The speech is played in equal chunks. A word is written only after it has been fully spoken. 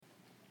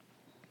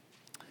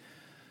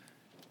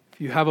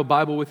If you have a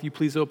Bible with you,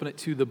 please open it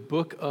to the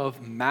book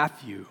of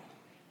Matthew.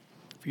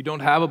 If you don't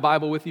have a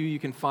Bible with you, you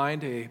can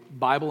find a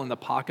Bible in the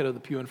pocket of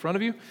the pew in front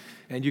of you,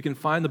 and you can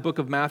find the book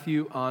of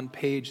Matthew on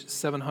page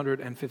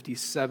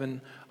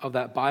 757 of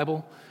that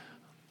Bible.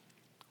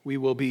 We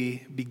will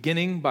be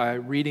beginning by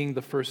reading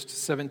the first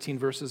 17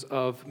 verses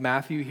of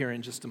Matthew here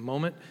in just a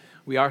moment.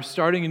 We are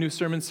starting a new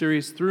sermon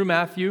series through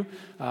Matthew.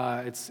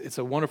 It's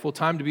a wonderful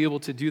time to be able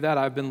to do that.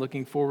 I've been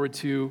looking forward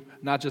to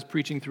not just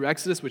preaching through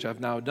Exodus, which I've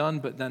now done,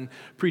 but then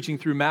preaching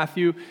through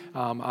Matthew.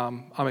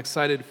 I'm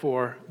excited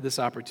for this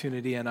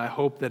opportunity, and I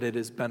hope that it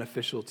is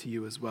beneficial to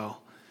you as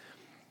well.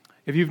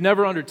 If you've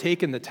never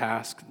undertaken the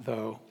task,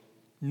 though,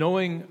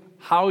 knowing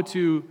how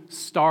to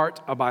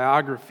start a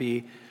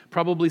biography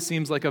probably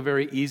seems like a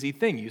very easy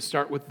thing. You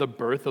start with the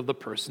birth of the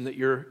person that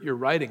you're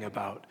writing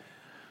about.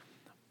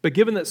 But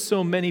given that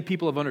so many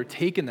people have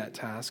undertaken that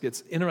task,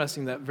 it's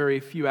interesting that very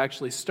few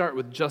actually start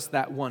with just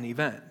that one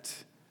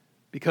event.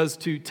 Because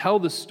to tell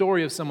the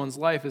story of someone's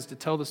life is to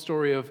tell the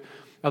story of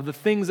the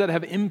things that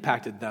have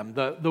impacted them,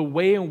 the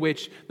way in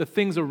which the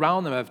things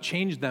around them have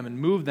changed them and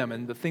moved them,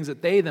 and the things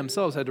that they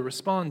themselves had to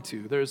respond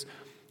to. There's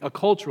a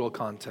cultural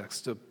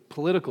context, a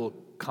political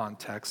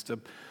context, a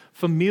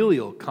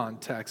familial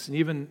context, and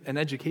even an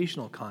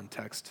educational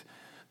context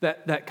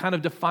that kind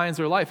of defines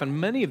their life. And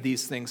many of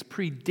these things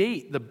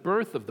predate the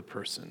birth of the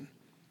person.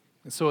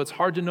 And so it's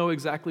hard to know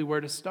exactly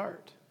where to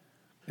start.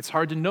 It's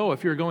hard to know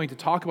if you're going to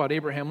talk about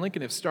Abraham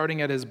Lincoln, if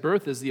starting at his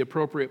birth is the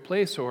appropriate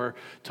place, or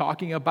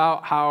talking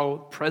about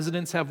how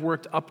presidents have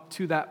worked up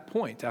to that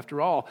point.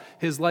 After all,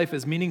 his life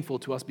is meaningful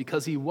to us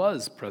because he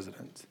was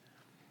president.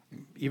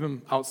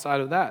 Even outside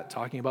of that,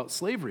 talking about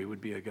slavery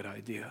would be a good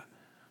idea.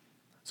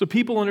 So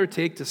people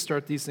undertake to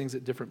start these things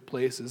at different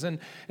places. And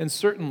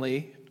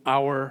certainly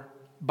our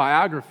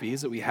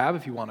biographies that we have,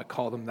 if you want to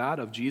call them that,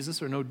 of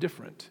Jesus are no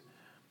different.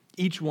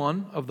 Each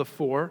one of the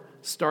four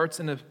starts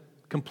in a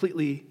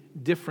completely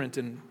different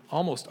and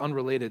almost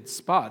unrelated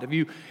spot. If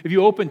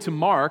you open to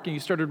Mark and you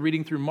started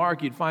reading through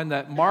Mark, you'd find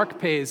that Mark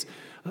pays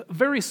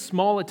very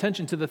small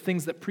attention to the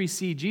things that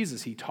precede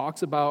Jesus. He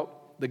talks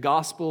about the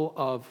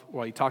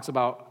he talks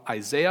about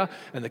Isaiah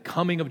and the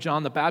coming of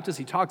John the Baptist.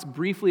 He talks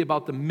briefly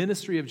about the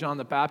ministry of John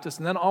the Baptist,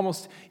 and then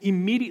almost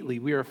immediately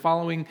we are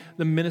following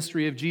the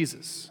ministry of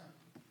Jesus.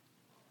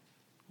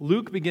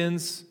 Luke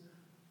begins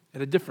at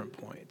a different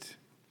point.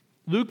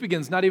 Luke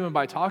begins not even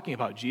by talking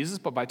about Jesus,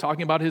 but by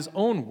talking about his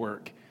own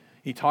work.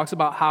 He talks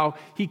about how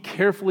he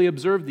carefully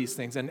observed these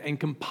things and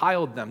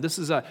compiled them. This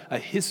is a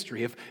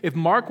history. If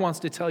Mark wants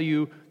to tell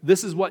you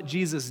this is what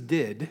Jesus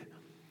did,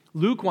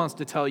 Luke wants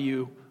to tell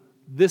you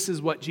this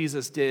is what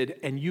Jesus did,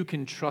 and you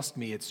can trust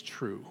me, it's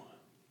true.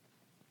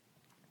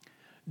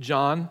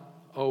 John,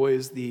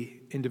 always the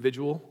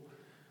individual,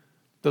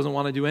 doesn't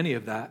want to do any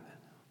of that.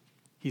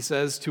 He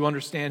says to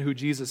understand who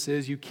Jesus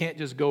is, you can't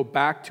just go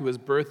back to his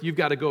birth. You've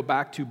got to go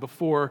back to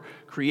before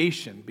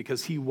creation,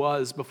 because he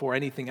was before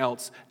anything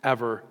else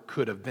ever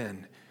could have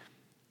been.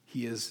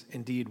 He is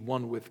indeed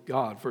one with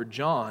God. For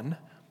John,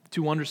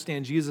 to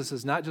understand Jesus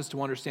is not just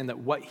to understand that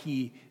what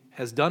he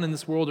has done in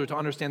this world or to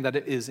understand that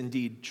it is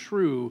indeed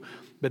true,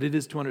 but it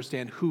is to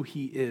understand who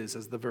he is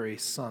as the very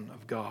Son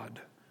of God.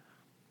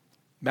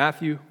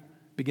 Matthew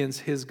begins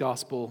his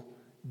gospel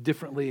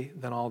differently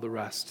than all the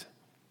rest.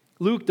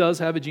 Luke does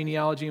have a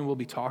genealogy, and we'll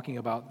be talking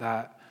about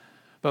that.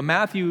 But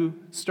Matthew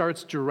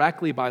starts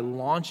directly by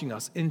launching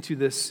us into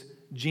this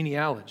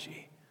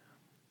genealogy.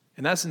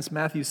 In essence,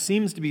 Matthew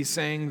seems to be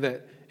saying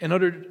that in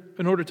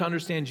order to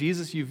understand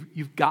Jesus,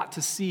 you've got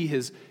to see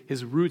his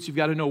roots. You've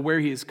got to know where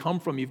he has come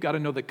from. You've got to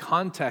know the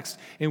context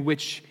in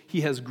which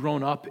he has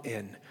grown up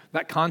in.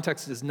 That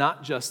context is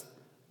not just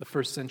the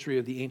first century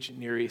of the ancient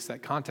Near East.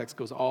 That context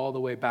goes all the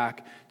way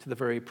back to the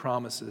very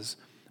promises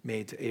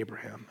made to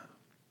Abraham.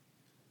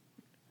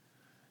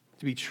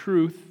 To be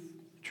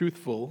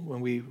truthful,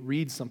 when we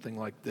read something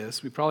like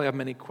this, we probably have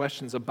many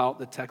questions about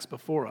the text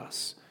before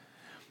us.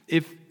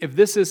 If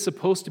this is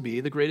supposed to be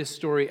the greatest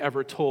story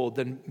ever told,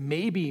 then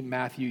maybe,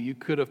 Matthew, you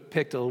could have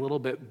picked a little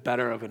bit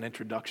better of an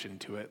introduction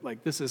to it. Like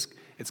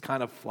it's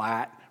kind of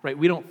flat, right?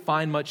 We don't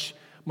find much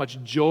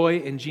joy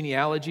in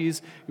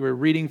genealogies. We're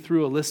reading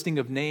through a listing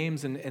of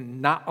names,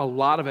 and not a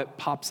lot of it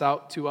pops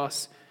out to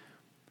us.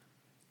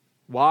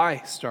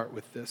 Why start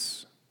with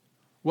this?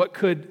 What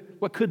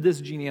could this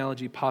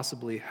genealogy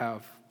possibly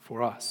have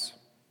for us?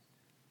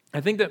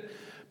 I think that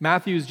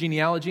Matthew's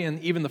genealogy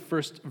and even the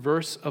first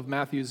verse of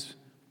Matthew's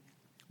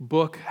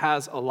book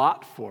has a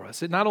lot for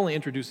us. It not only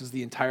introduces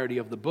the entirety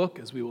of the book,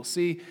 as we will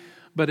see,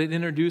 but it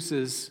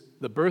introduces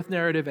the birth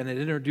narrative, and it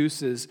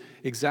introduces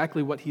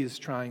exactly what he is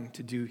trying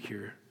to do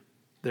here.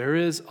 There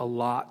is a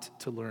lot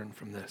to learn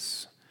from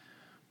this.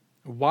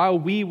 While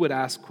we would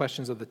ask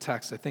questions of the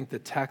text, I think the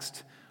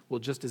text will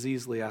just as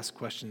easily ask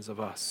questions of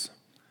us.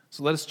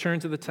 So let us turn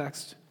to the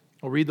text.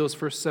 We'll read those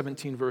first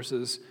 17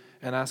 verses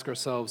and ask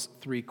ourselves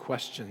 3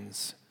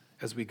 questions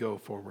as we go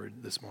forward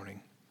this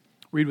morning.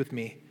 Read with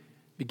me,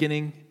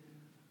 beginning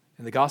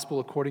in the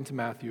Gospel according to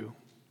Matthew,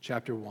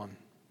 chapter 1,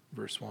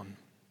 verse 1.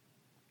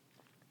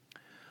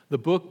 The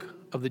book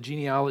of the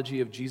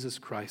genealogy of Jesus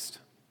Christ,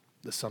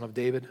 the son of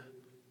David,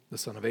 the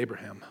son of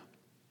Abraham.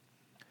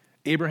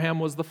 Abraham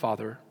was the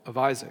father of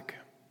Isaac,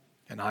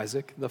 and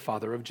Isaac the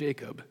father of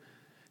Jacob,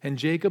 and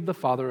Jacob the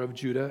father of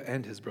Judah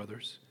and his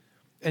brothers,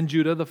 and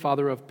Judah the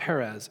father of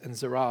Perez and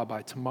Zerah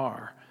by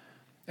Tamar,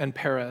 and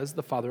Perez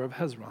the father of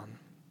Hezron,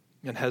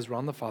 and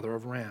Hezron the father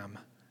of Ram,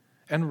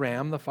 and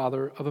Ram the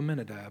father of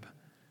Amminadab,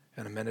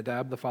 and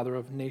Amminadab the father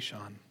of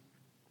Nahshon,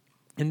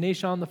 and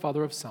Nahshon the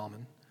father of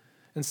Salmon,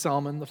 and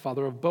Salmon the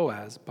father of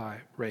Boaz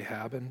by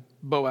Rahab, and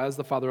Boaz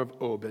the father of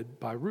Obed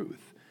by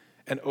Ruth,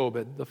 and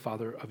Obed the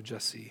father of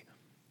Jesse,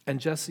 and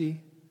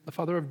Jesse the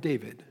father of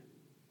David,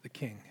 the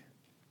king.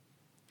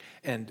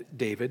 And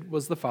David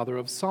was the father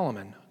of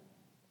Solomon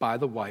by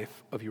the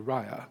wife of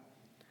Uriah,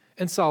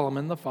 and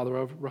Solomon the father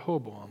of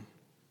Rehoboam,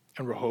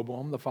 and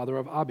Rehoboam the father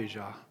of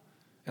Abijah,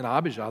 and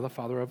Abijah the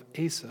father of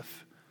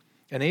Asaph,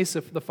 and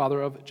Asaph the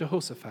father of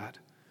Jehoshaphat,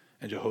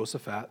 and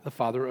Jehoshaphat the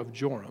father of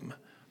Joram,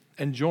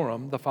 and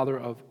Joram the father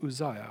of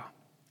Uzziah,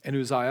 and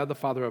Uzziah the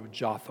father of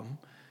Jotham,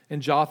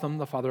 and Jotham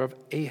the father of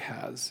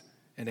Ahaz,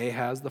 and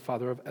Ahaz the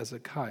father of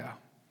Hezekiah,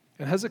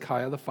 and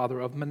Hezekiah the father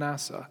of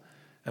Manasseh,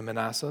 and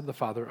Manasseh the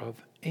father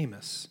of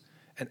Amos,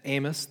 and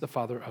Amos the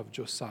father of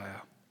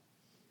Josiah,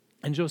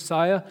 and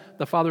Josiah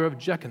the father of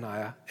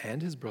Jeconiah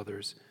and his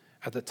brothers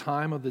at the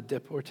time of the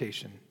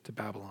deportation to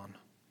Babylon.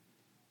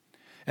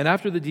 And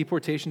after the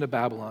deportation to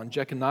Babylon,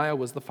 Jeconiah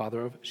was the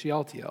father of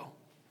Shealtiel,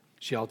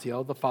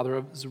 Shealtiel the father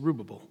of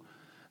Zerubbabel,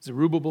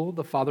 Zerubbabel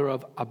the father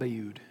of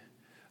Abiud,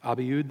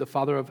 Abiud the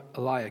father of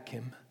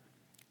Eliakim,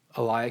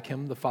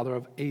 Eliakim the father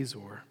of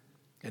Azor,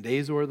 and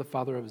Azor the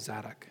father of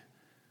Zadok,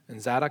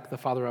 and Zadok the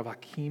father of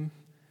Achim,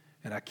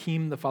 and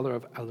Achim the father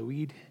of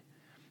Eluid,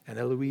 and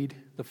Eluid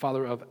the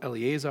father of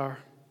Eleazar,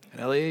 and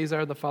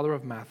Eleazar the father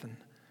of Mathan,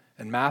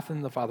 and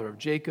Mathan the father of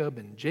Jacob,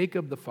 and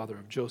Jacob the father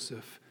of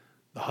Joseph,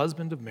 the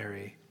husband of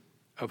Mary,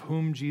 of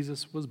whom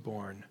Jesus was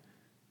born,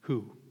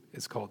 who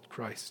is called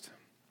Christ.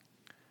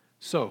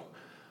 So,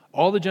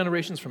 all the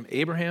generations from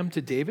Abraham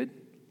to David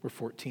were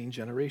 14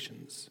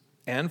 generations,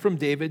 and from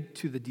David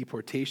to the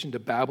deportation to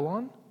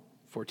Babylon,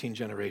 14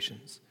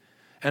 generations,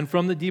 and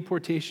from the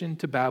deportation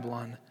to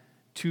Babylon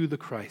to the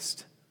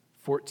Christ,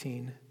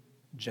 14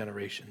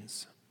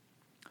 generations.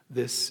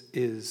 This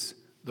is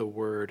the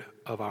word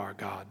of our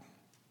God.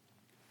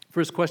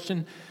 First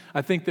question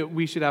I think that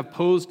we should have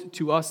posed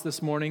to us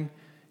this morning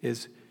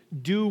is,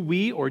 do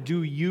we or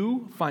do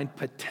you find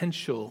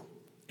potential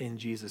in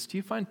Jesus? Do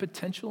you find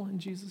potential in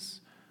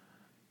Jesus?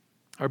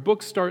 Our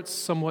book starts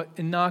somewhat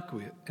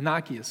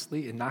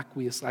innocuously,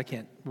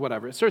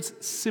 it starts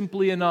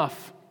simply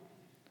enough.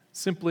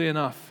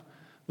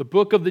 The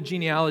book of the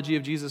genealogy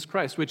of Jesus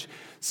Christ, which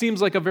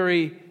seems like a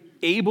very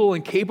able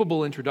and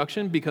capable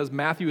introduction because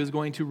Matthew is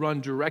going to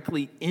run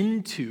directly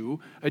into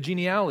a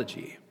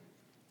genealogy.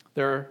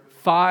 There are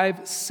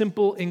 5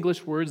 simple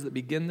English words that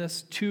begin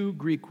this, 2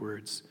 Greek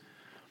words.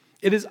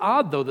 It is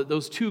odd, though, that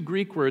those 2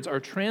 Greek words are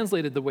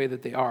translated the way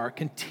that they are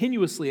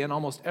continuously in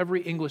almost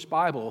every English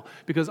Bible,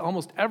 because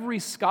almost every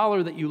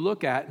scholar that you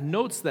look at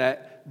notes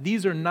that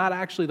these are not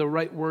actually the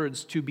right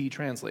words to be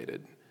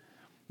translated.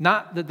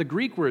 Not that the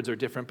Greek words are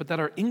different, but that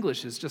our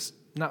English is just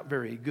not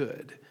very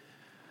good.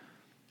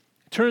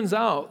 Turns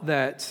out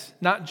that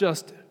not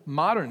just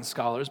modern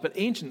scholars, but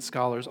ancient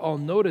scholars all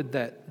noted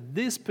that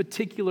this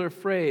particular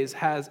phrase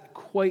has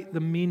quite the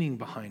meaning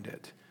behind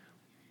it.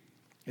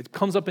 It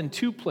comes up in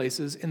 2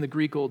 places in the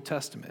Greek Old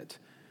Testament,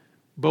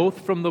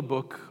 both from the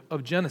book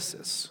of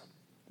Genesis,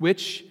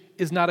 which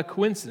is not a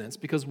coincidence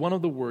because one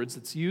of the words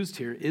that's used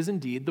here is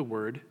indeed the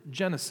word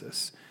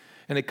Genesis.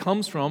 And it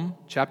comes from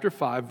chapter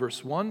 5,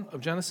 verse 1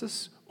 of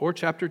Genesis, or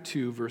chapter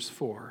 2, verse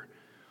 4.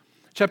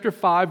 Chapter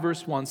 5,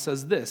 verse 1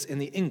 says this in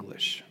the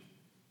English: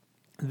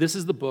 "This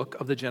is the book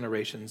of the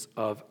generations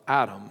of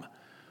Adam."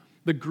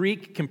 The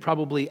Greek can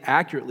probably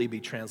accurately be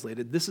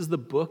translated, "This is the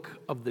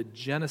book of the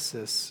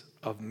Genesis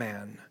of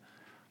man."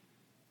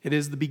 It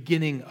is the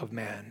beginning of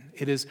man.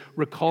 It is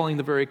recalling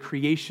the very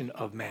creation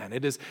of man.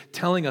 It is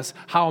telling us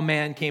how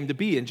man came to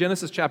be. And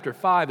Genesis chapter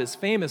 5 is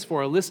famous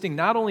for a listing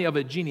not only of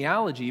a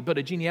genealogy, but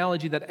a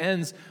genealogy that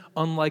ends,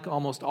 unlike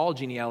almost all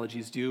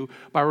genealogies do,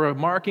 by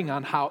remarking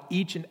on how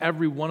each and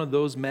every one of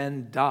those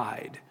men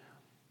died.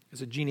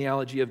 It's a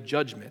genealogy of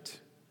judgment.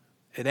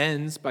 It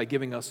ends by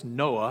giving us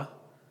Noah,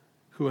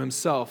 who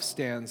himself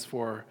stands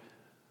for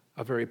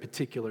a very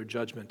particular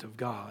judgment of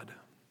God.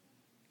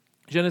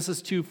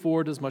 Genesis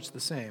 2:4 does much the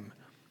same.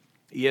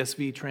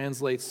 ESV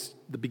translates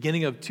the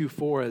beginning of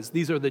 2:4 as,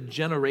 "These are the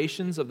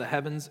generations of the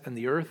heavens and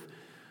the earth."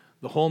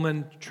 The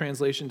Holman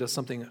translation does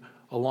something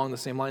along the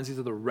same lines. "These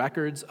are the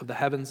records of the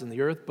heavens and the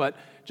earth," but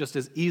just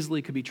as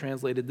easily could be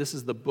translated, "This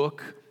is the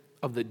book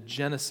of the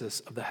Genesis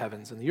of the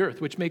heavens and the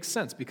earth," which makes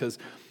sense because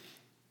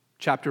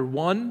chapter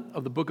 1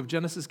 of the book of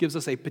Genesis gives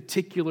us a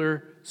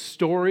particular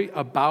story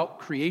about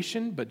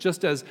creation, but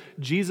just as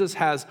Jesus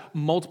has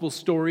multiple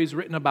stories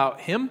written about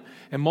him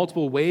and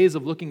multiple ways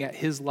of looking at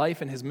his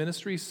life and his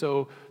ministry,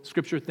 so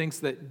Scripture thinks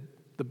that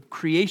the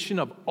creation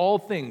of all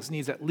things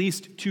needs at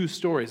least 2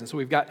 stories. And so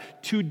we've got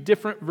 2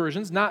 different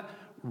versions, not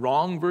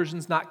wrong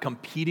versions, not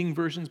competing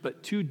versions,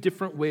 but two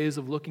different ways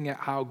of looking at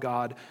how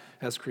God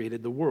has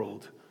created the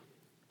world.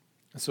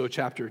 And so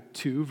chapter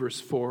 2, verse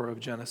 4 of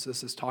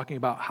Genesis is talking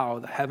about how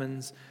the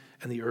heavens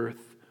and the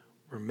earth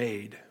were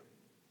made.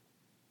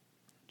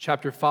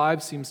 Chapter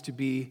 5 seems to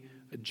be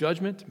a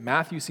judgment.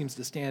 Matthew seems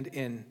to stand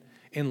in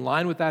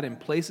line with that in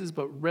places,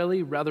 but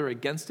really rather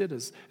against it,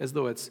 as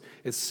though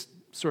it's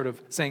sort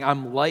of saying,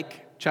 I'm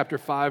like chapter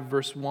 5,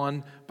 verse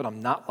 1, but I'm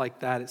not like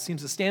that. It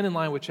seems to stand in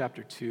line with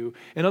chapter 2.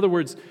 In other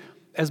words,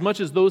 as much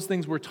as those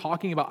things were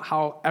talking about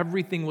how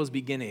everything was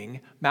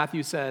beginning,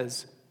 Matthew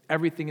says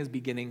everything is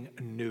beginning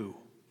anew.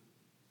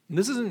 And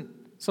this isn't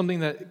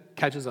something that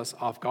catches us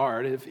off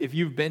guard. If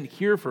you've been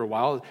here for a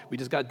while, we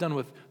just got done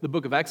with the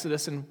book of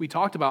Exodus, and we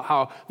talked about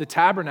how the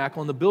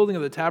tabernacle and the building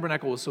of the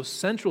tabernacle was so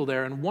central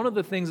there. And one of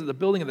the things that the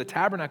building of the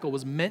tabernacle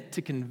was meant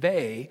to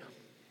convey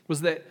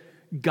was that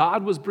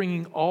God was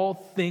bringing all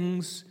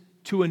things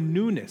to a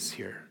newness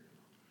here.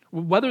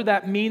 Whether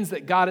that means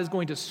that God is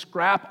going to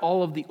scrap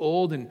all of the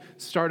old and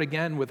start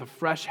again with a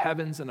fresh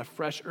heavens and a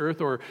fresh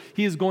earth, or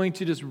he is going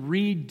to just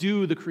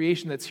redo the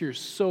creation that's here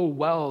so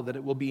well that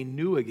it will be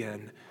new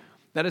again.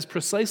 That is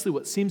precisely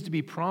what seems to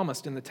be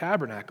promised in the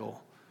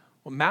tabernacle.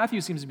 What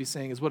Matthew seems to be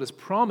saying is what is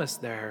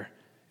promised there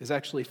is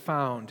actually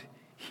found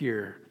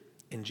here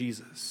in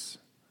Jesus.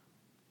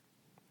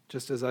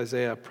 Just as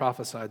Isaiah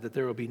prophesied that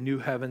there will be new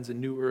heavens and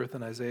new earth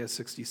in Isaiah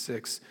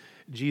 66,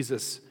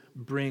 Jesus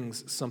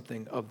brings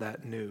something of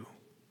that new.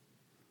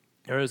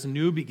 There is a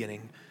new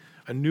beginning,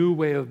 a new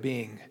way of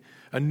being,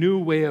 a new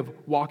way of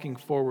walking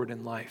forward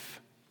in life.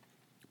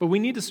 But we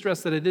need to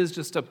stress that it is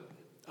just a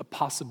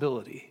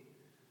possibility.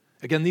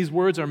 Again, these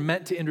words are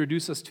meant to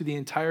introduce us to the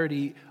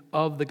entirety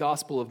of the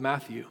Gospel of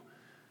Matthew.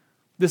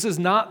 This is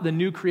not the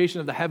new creation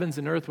of the heavens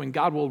and earth when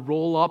God will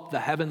roll up the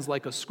heavens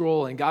like a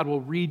scroll and God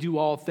will redo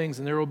all things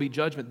and there will be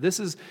judgment. This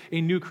is a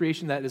new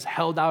creation that is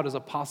held out as a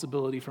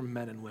possibility for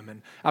men and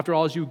women. After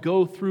all, as you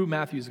go through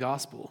Matthew's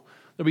Gospel,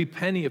 there'll be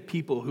plenty of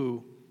people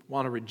who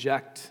want to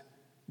reject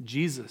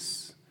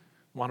Jesus,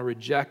 want to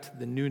reject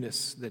the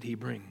newness that he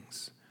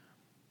brings.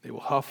 They will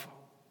huff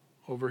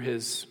over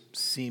his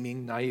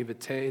seeming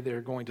naivete.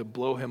 They're going to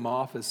blow him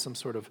off as some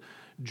sort of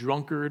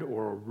drunkard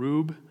or a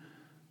rube,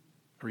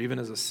 or even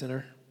as a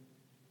sinner.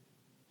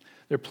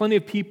 There are plenty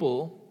of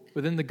people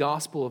within the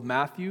Gospel of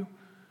Matthew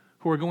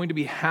who are going to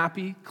be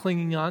happy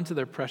clinging on to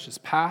their precious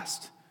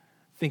past,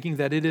 thinking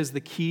that it is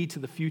the key to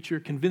the future,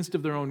 convinced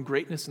of their own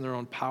greatness and their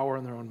own power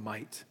and their own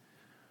might.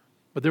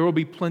 But there will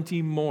be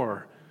plenty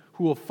more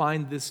who will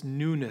find this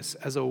newness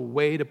as a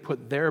way to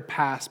put their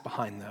past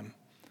behind them,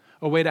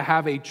 a way to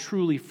have a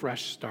truly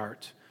fresh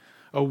start,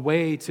 a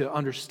way to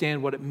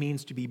understand what it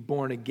means to be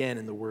born again,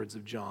 in the words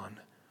of John.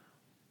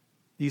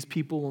 These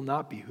people will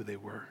not be who they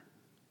were.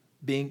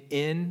 Being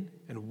in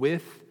and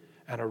with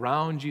and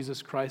around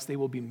Jesus Christ, they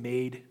will be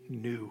made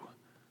new.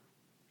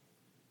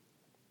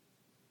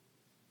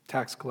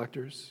 Tax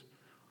collectors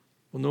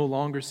will no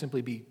longer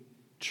simply be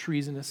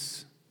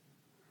treasonous,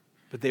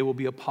 but they will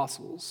be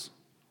apostles.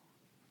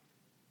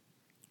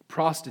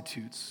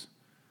 Prostitutes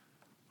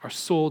are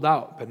sold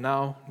out, but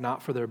now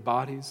not for their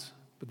bodies,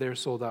 but they are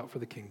sold out for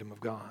the kingdom of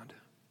God.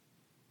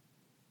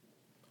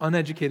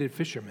 Uneducated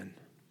fishermen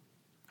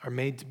are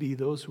made to be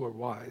those who are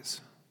wise.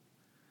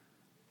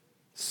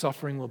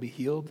 Suffering will be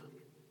healed.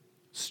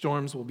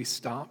 Storms will be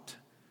stopped.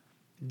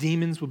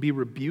 Demons will be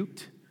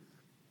rebuked.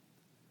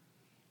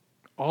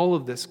 All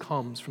of this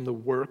comes from the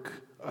work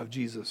of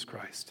Jesus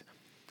Christ.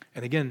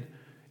 And again,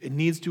 we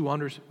need to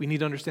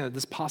understand that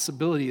this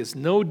possibility is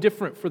no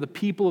different for the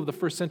people of the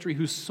first century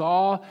who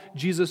saw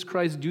Jesus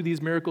Christ do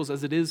these miracles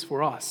as it is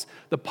for us.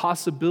 The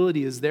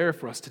possibility is there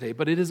for us today,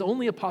 but it is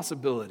only a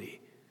possibility.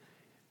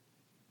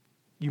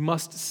 You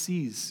must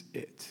seize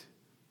it.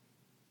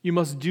 You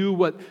must do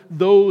what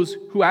those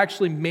who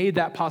actually made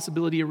that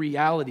possibility a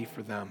reality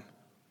for them.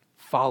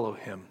 Follow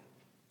him.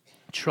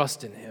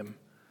 Trust in him.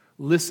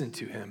 Listen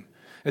to him.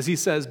 As he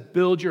says,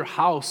 build your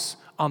house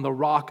on the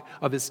rock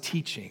of his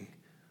teaching.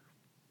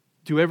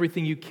 Do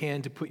everything you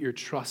can to put your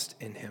trust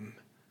in him.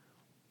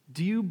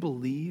 Do you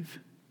believe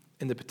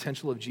in the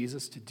potential of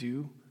Jesus to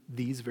do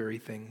these very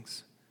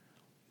things?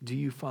 Do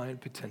you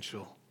find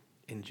potential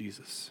in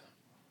Jesus?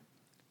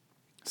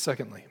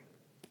 Secondly,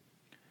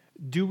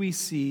 do we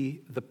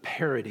see the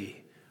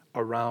parody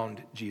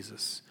around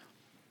Jesus?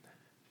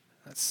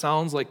 That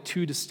sounds like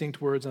two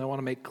distinct words, and I want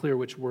to make clear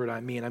which word I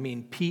mean. I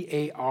mean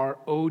parody,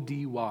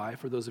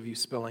 for those of you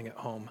spelling at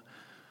home.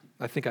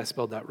 I think I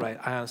spelled that right.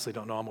 I honestly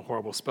don't know. I'm a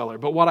horrible speller.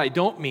 But what I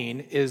don't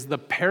mean is the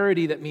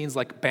parody that means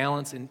like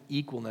balance and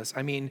equalness.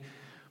 I mean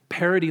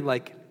parody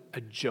like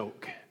a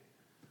joke.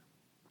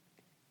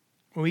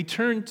 When we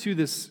turn to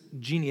this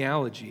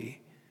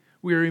genealogy,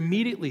 we are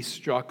immediately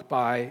struck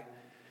by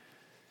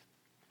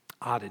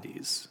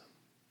oddities.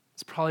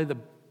 It's probably the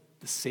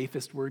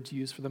safest word to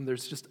use for them.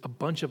 There's just a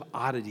bunch of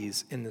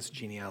oddities in this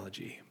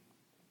genealogy.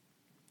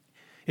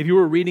 If you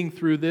were reading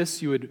through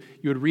this, you would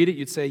read it,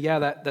 you'd say, yeah,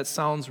 that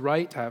sounds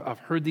right. I've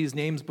heard these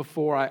names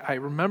before. I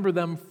remember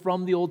them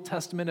from the Old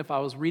Testament. If I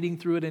was reading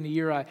through it in a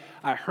year,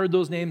 I heard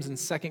those names in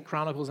 2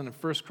 Chronicles and in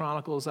 1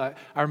 Chronicles. I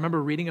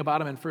remember reading about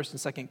them in 1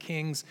 and 2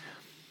 Kings.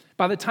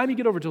 By the time you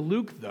get over to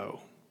Luke,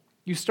 though,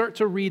 you start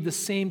to read the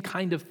same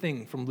kind of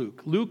thing from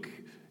Luke. Luke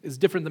is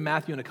different than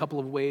Matthew in a couple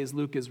of ways.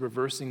 Luke is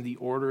reversing the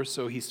order,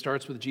 so he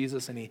starts with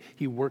Jesus and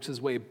he works his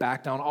way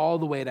back down all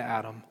the way to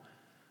Adam.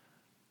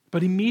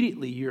 But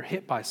immediately you're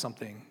hit by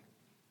something. You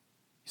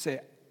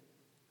say,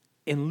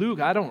 in Luke,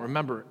 I don't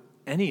remember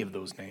any of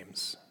those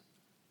names.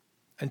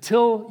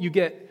 Until you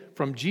get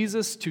from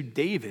Jesus to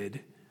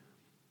David,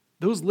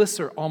 those lists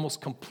are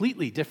almost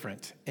completely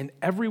different in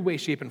every way,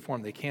 shape, and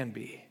form they can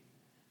be.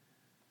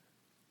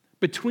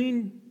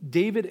 Between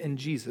David and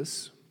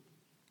Jesus,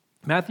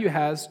 Matthew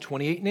has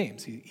 28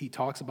 names. He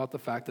talks about the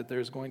fact that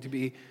there's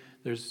 3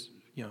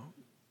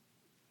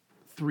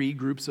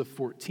 groups of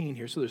 14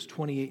 here, so there's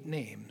 28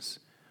 names.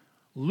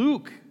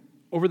 Luke,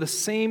 over the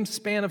same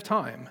span of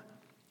time,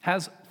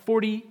 has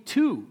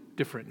 42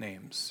 different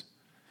names.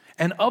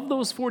 And of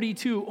those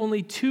 42,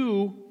 only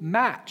 2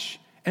 match.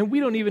 And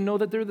we don't even know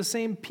that they're the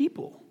same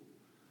people.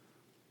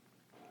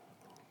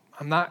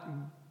 I'm not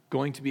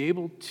going to be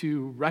able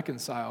to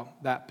reconcile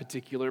that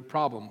particular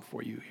problem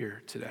for you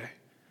here today.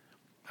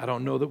 I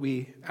don't know that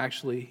we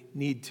actually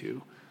need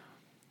to.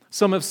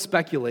 Some have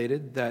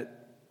speculated that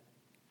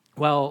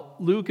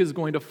Luke is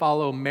going to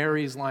follow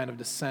Mary's line of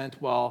descent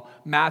while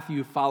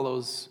Matthew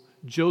follows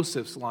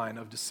Joseph's line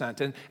of descent.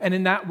 And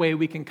in that way,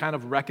 we can kind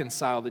of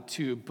reconcile the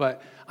two.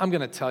 But I'm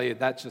going to tell you,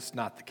 that's just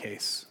not the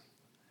case.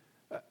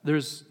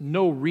 There's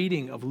no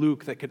reading of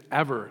Luke that could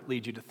ever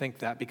lead you to think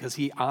that, because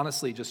he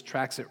honestly just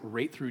tracks it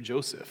right through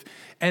Joseph.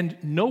 And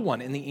no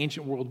one in the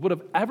ancient world would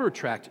have ever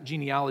tracked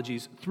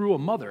genealogies through a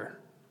mother.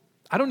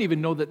 I don't even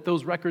know that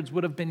those records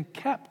would have been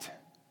kept.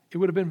 It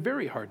would have been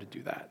very hard to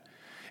do that.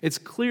 It's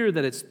clear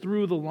that it's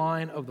through the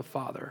line of the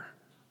father.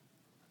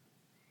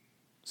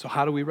 So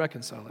how do we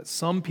reconcile it?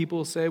 Some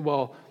people say,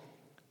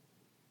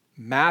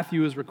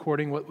 Matthew is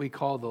recording what we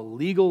call the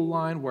legal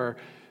line, where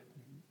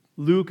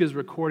Luke is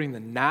recording the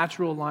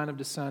natural line of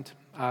descent.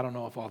 I don't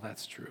know if all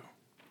that's true.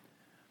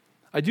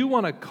 I do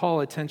want to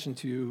call attention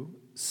to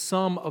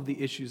some of the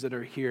issues that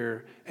are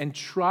here and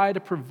try to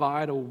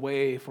provide a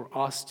way for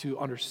us to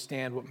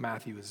understand what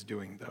Matthew is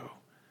doing, though.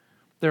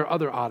 There are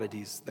other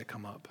oddities that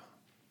come up.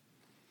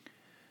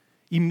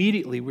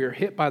 Immediately, we are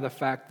hit by the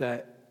fact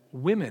that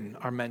women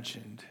are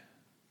mentioned.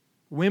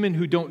 Women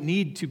who don't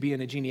need to be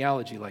in a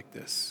genealogy like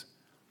this.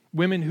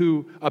 Women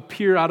who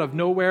appear out of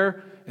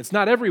nowhere. It's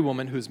not every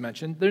woman who's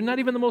mentioned. They're not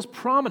even the most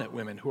prominent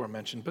women who are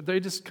mentioned, but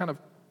they just kind of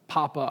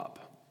pop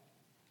up.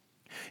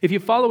 If you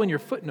follow in your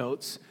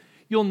footnotes,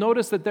 you'll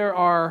notice that there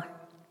are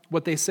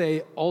what they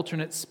say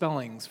alternate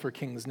spellings for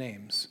kings'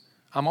 names.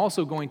 I'm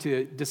also going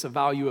to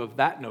disavow you of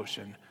that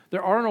notion.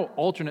 There are no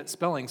alternate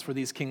spellings for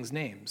these kings'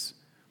 names.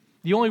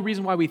 The only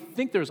reason why we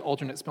think there's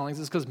alternate spellings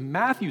is because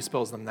Matthew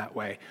spells them that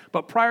way.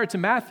 But prior to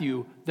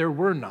Matthew, there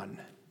were none.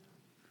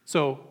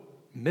 So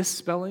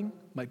misspelling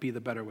might be the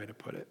better way to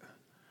put it.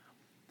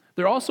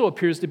 There also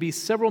appears to be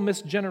several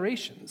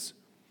misgenerations.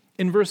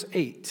 In verse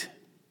 8,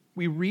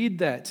 we read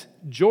that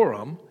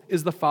Joram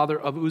is the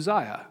father of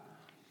Uzziah.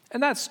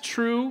 And that's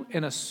true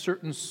in a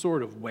certain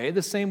sort of way,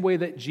 the same way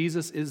that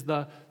Jesus is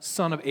the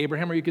son of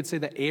Abraham, or you could say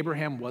that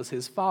Abraham was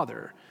his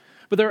father.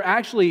 But there are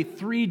actually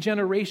 3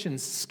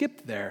 generations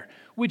skipped there,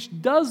 which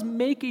does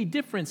make a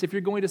difference if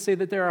you're going to say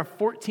that there are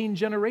 14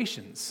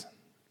 generations,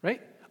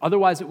 right?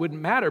 Otherwise, it wouldn't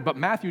matter. But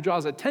Matthew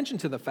draws attention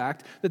to the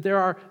fact that there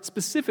are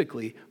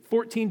specifically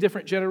 14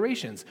 different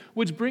generations,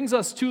 which brings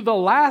us to the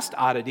last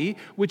oddity,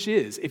 which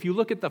is, if you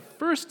look at the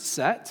first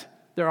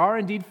set, there are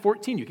indeed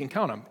 14. You can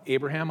count them.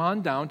 Abraham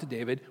on down to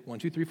David, 1,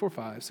 2, 3, 4,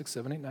 5, 6,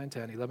 7, 8, 9,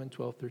 10, 11,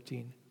 12,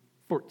 13,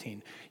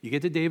 14. You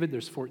get to David,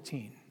 there's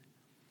 14.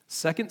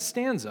 Second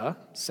stanza,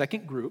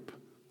 second group,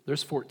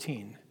 there's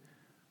 14.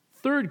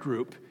 Third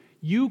group,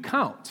 you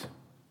count.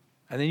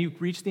 And then you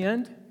reach the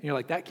end, and you're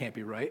like, that can't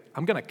be right.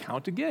 I'm going to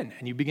count again.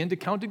 And you begin to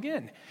count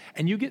again.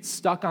 And you get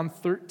stuck on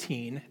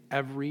 13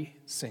 every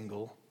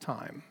single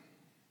time.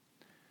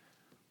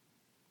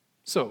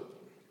 So,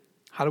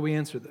 how do we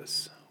answer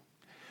this?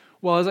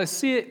 Well, as I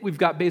see it, we've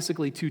got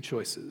basically 2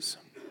 choices.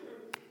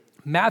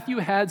 Matthew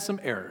had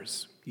some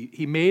errors.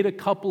 He made a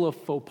couple of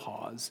faux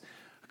pas,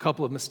 a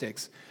couple of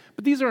mistakes.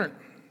 But these aren't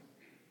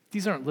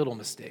little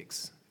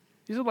mistakes.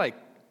 These are like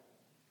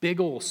big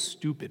old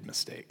stupid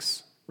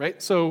mistakes, right?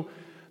 So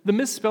the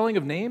misspelling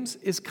of names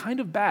is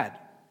kind of bad.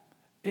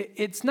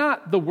 It's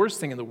not the worst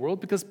thing in the world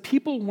because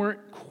people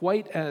weren't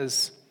quite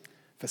as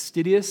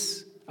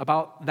fastidious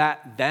about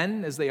that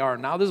then as they are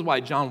now. This is why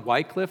John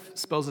Wycliffe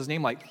spells his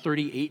name like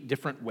 38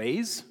 different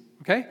ways,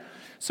 okay?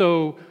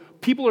 So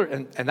people are,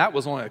 and that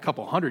was only a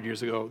couple hundred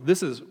years ago.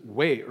 This is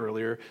way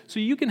earlier.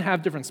 So you can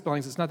have different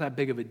spellings. It's not that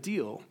big of a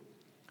deal.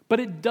 But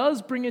it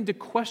does bring into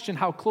question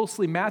how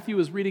closely Matthew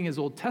is reading his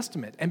Old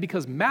Testament. And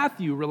because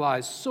Matthew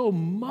relies so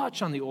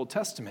much on the Old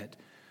Testament,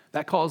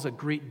 that calls a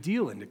great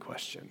deal into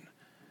question.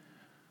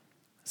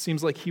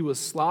 Seems like he was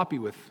sloppy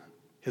with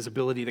his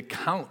ability to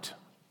count,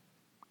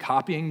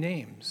 copying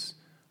names,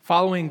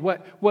 following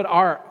what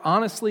are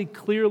honestly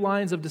clear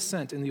lines of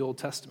descent in the Old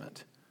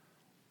Testament.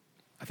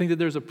 I think that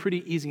there's a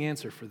pretty easy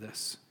answer for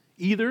this.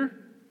 Either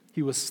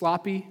he was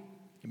sloppy,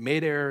 he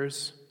made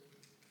errors,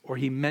 or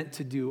he meant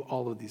to do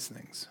all of these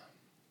things.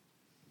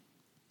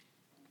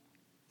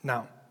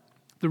 Now,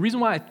 the reason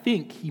why I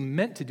think he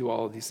meant to do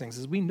all of these things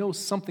is we know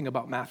something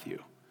about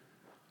Matthew.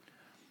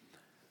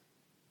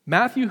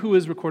 Matthew, who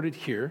is recorded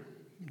here,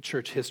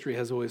 church history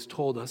has always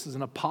told us, is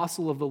an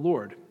apostle of the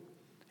Lord.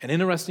 And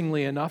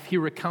interestingly enough, he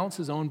recounts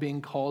his own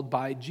being called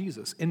by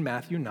Jesus in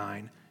Matthew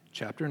 9,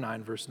 chapter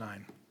 9, verse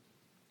 9.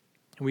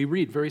 And we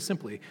read very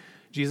simply,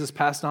 Jesus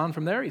passed on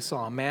from there. He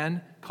saw a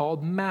man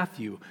called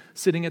Matthew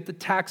sitting at the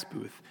tax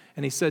booth,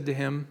 and he said to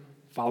him,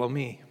 "Follow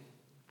me."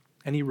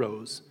 And he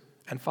rose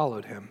and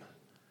followed him.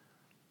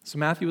 So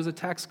Matthew was a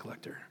tax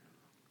collector.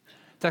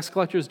 Tax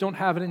collectors don't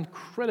have an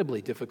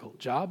incredibly difficult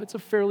job. It's a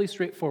fairly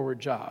straightforward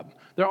job.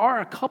 There are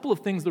a couple of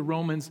things the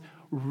Romans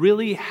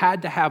really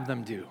had to have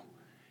them do.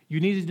 You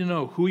needed to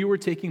know who you were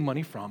taking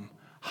money from,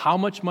 how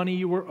much money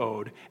you were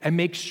owed, and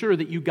make sure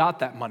that you got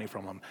that money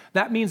from them.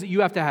 That means that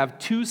you have to have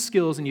two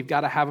skills, and you've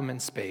got to have them in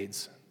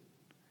spades.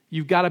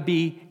 You've got to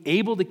be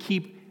able to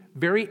keep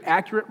very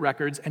accurate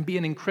records and be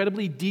an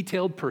incredibly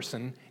detailed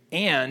person,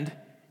 and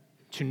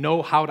to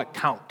know how to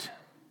count.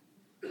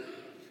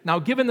 Now,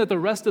 given that the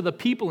rest of the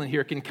people in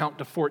here can count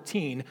to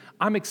 14,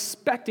 I'm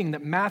expecting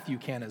that Matthew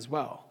can as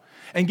well.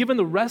 And given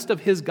the rest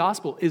of his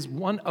gospel is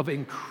one of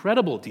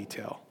incredible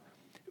detail,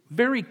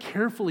 very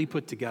carefully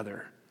put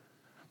together,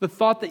 the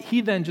thought that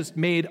he then just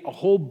made a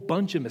whole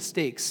bunch of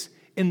mistakes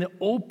in the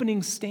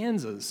opening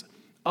stanzas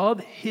of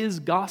his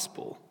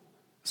gospel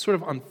is sort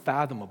of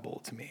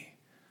unfathomable to me.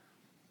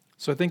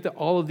 So I think that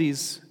all of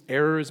these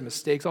errors,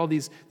 mistakes, all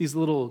these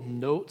little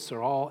notes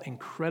are all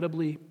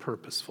incredibly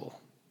purposeful.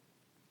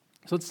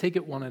 So let's take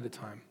it one at a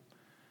time.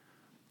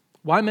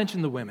 Why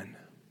mention the women?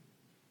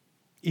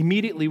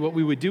 Immediately what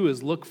we would do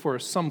is look for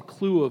some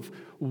clue of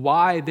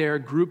why they're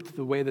grouped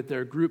the way that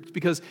they're grouped,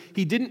 because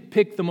he didn't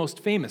pick the most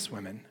famous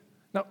women.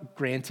 Now,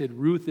 granted,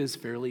 Ruth is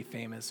fairly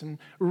famous, and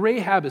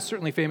Rahab is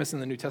certainly famous in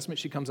the New Testament.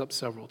 She comes up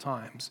several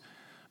times.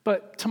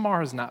 But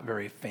Tamar is not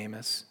very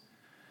famous.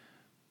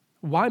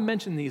 Why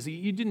mention these?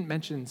 You didn't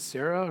mention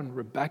Sarah and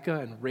Rebecca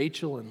and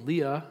Rachel and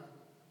Leah.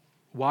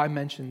 Why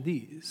mention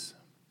these?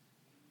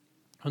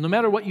 Well, no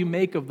matter what you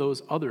make of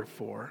those other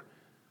four,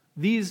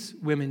 these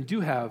women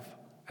do have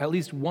at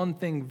least one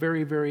thing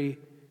very, very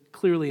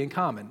clearly in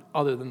common,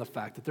 other than the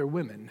fact that they're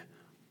women.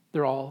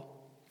 They're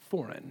all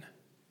foreign.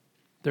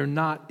 They're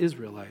not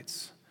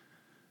Israelites.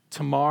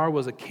 Tamar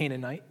was a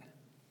Canaanite.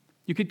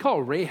 You could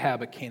call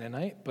Rahab a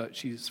Canaanite, but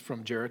she's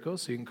from Jericho,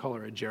 so you can call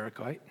her a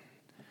Jerichoite.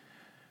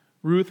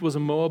 Ruth was a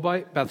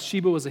Moabite.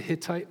 Bathsheba was a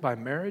Hittite by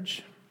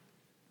marriage.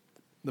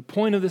 The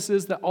point of this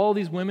is that all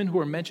these women who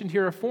are mentioned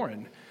here are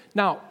foreign.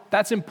 Now,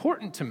 that's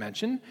important to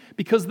mention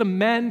because the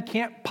men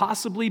can't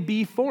possibly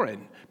be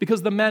foreign,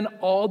 because the men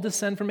all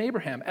descend from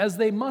Abraham, as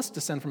they must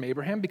descend from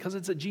Abraham because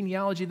it's a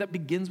genealogy that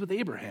begins with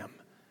Abraham.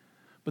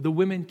 But the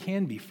women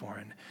can be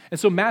foreign. And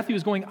so Matthew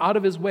is going out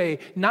of his way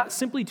not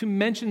simply to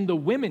mention the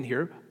women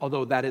here,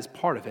 although that is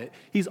part of it.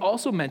 He's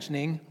also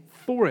mentioning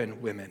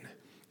foreign women.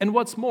 And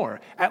what's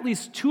more, at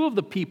least two of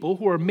the people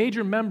who are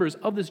major members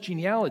of this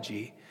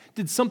genealogy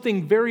did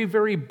something very,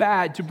 very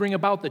bad to bring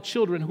about the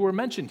children who are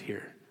mentioned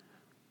here.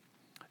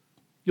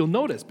 You'll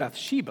notice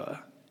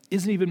Bathsheba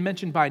isn't even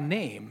mentioned by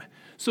name,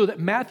 so that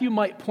Matthew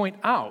might point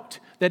out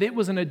that it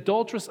was an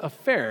adulterous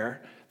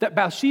affair that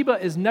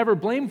Bathsheba is never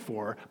blamed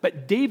for,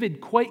 but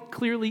David quite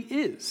clearly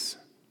is.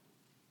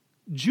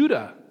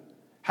 Judah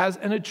has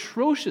an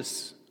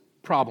atrocious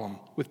problem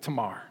with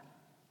Tamar.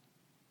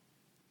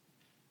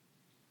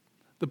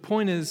 The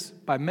point is,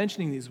 by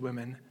mentioning these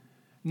women,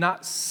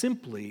 not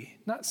simply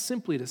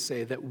to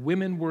say that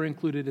women were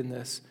included in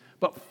this,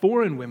 but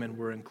foreign women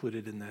were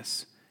included in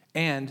this,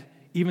 and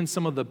even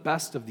some of the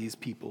best of these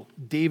people,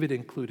 David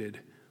included,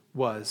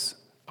 was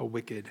a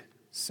wicked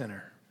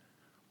sinner.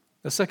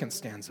 The second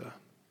stanza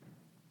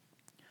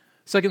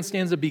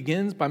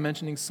begins by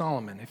mentioning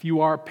Solomon. If you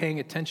are paying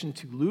attention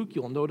to Luke,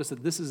 you'll notice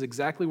that this is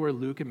exactly where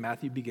Luke and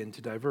Matthew begin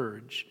to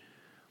diverge.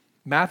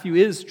 Matthew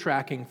is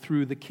tracking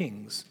through the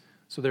kings,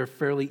 so they're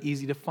fairly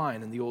easy to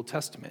find in the Old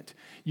Testament.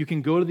 You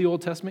can go to the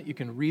Old Testament, you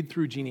can read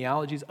through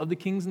genealogies of the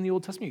kings in the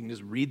Old Testament, you can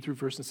just read through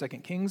 1st and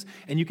 2nd Kings,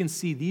 and you can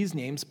see these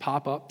names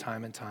pop up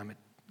time and time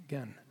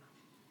again.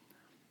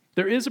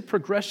 There is a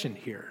progression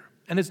here,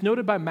 and it's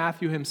noted by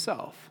Matthew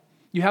himself.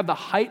 You have the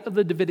height of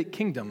the Davidic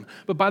kingdom,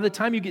 but by the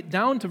time you get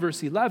down to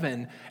verse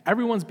 11,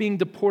 everyone's being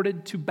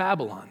deported to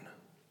Babylon,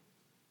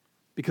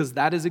 because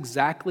that is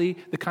exactly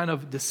the kind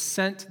of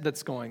descent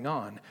that's going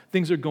on.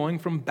 Things are going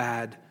from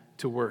bad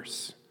to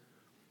worse.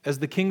 As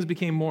the kings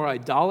became more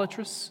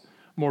idolatrous,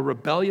 more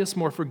rebellious,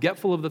 more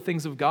forgetful of the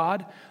things of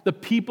God, the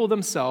people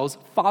themselves,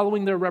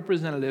 following their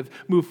representative,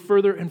 moved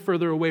further and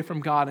further away from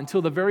God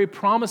until the very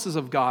promises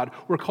of God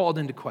were called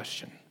into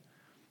question.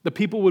 The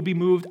people would be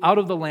moved out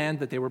of the land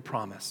that they were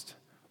promised.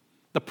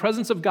 The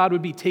presence of God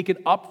would be taken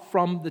up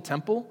from the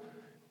temple.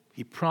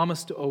 He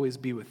promised to always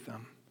be with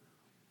them.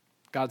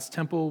 God's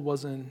temple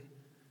was in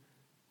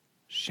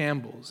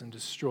shambles and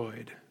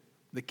destroyed.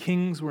 The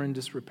kings were in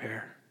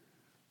disrepair.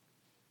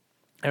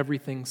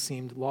 Everything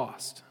seemed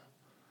lost.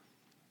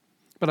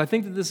 But I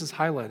think that this is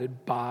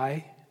highlighted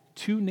by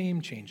two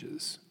name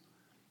changes.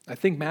 I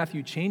think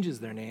Matthew changes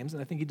their names,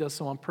 and I think he does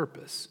so on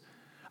purpose.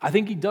 I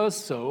think he does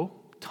so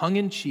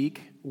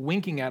tongue-in-cheek,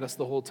 winking at us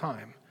the whole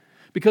time.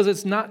 Because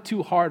it's not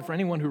too hard for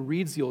anyone who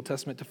reads the Old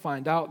Testament to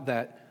find out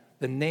that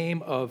the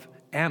name of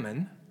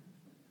Ammon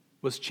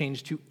was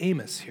changed to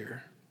Amos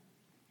here.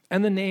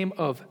 And the name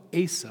of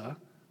Asa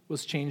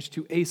was changed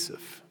to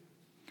Asaph.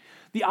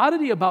 The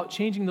oddity about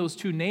changing those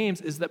two names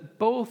is that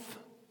both,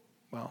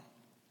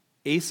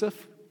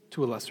 Asaph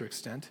to a lesser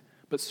extent,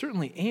 but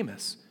certainly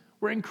Amos,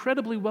 were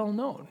incredibly well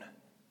known.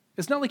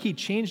 It's not like he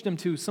changed them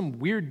to some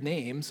weird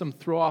name, some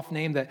throw-off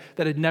name that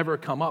had never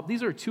come up.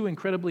 These are two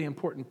incredibly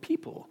important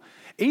people.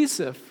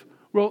 Asaph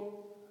wrote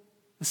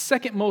the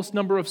second most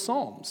number of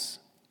Psalms.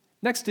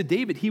 Next to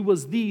David, he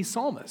was the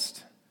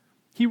psalmist.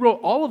 He wrote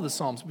all of the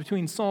Psalms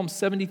between Psalms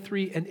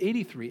 73 and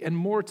 83, and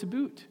more to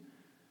boot.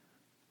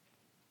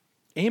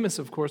 Amos,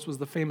 of course, was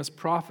the famous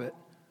prophet.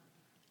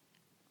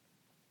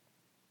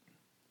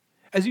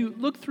 As you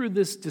look through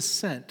this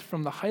descent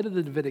from the height of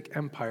the Davidic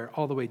Empire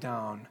all the way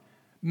down,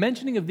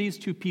 mentioning of these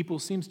two people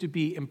seems to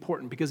be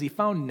important because he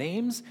found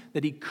names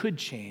that he could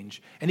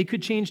change, and he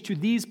could change to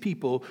these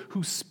people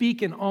who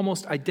speak in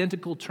almost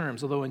identical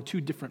terms, although in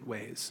two different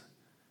ways.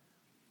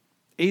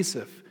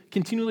 Asaph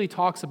continually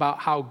talks about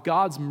how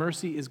God's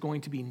mercy is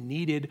going to be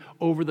needed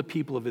over the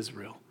people of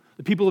Israel.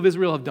 The people of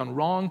Israel have done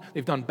wrong,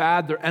 they've done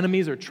bad, their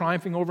enemies are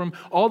triumphing over them.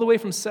 All the way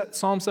from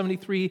Psalm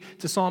 73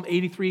 to Psalm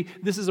 83,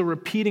 this is a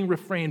repeating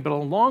refrain, but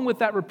along with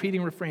that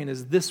repeating refrain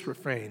is this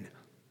refrain: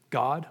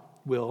 God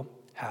will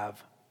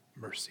have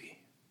mercy.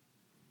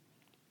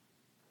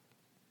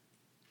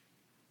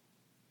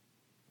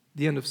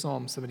 The end of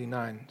Psalm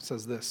 79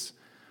 says this: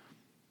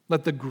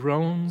 let the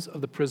groans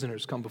of the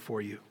prisoners come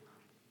before you.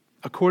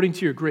 According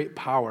to your great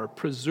power,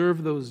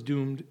 preserve those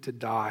doomed to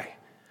die.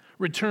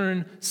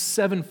 Return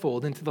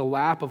sevenfold into the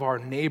lap of our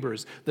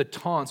neighbors the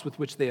taunts with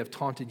which they have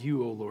taunted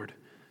you, O Lord.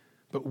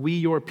 But we,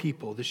 your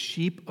people, the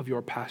sheep of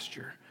your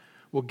pasture,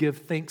 will give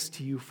thanks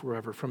to you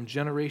forever. From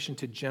generation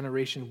to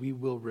generation, we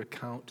will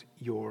recount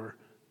your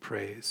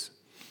praise.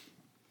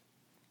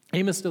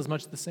 Amos does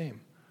much the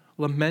same,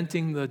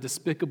 lamenting the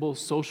despicable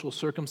social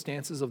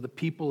circumstances of the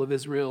people of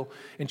Israel.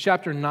 In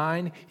chapter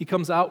 9, he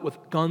comes out with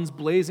guns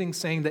blazing,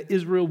 saying that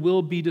Israel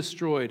will be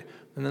destroyed,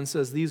 and then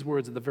says these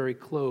words at the very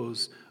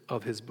close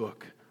of his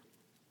book.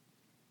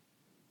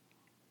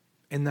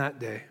 In that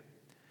day,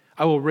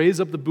 I will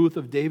raise up the booth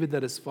of David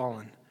that has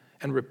fallen,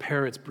 and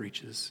repair its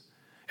breaches,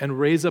 and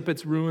raise up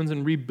its ruins,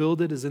 and rebuild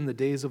it as in the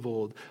days of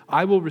old.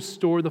 I will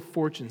restore the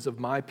fortunes of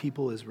my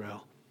people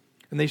Israel.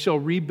 And they shall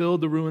rebuild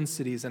the ruined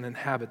cities and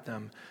inhabit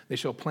them. They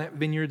shall plant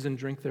vineyards and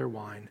drink their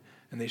wine,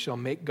 and they shall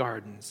make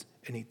gardens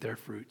and eat their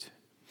fruit.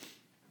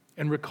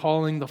 And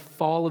recalling the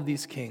fall of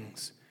these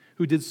kings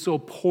who did so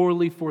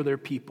poorly for their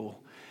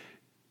people,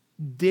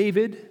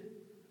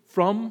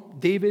 from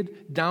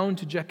David down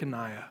to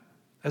Jeconiah,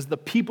 as the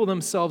people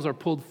themselves are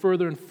pulled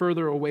further and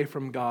further away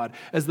from God,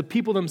 as the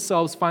people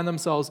themselves find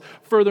themselves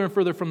further and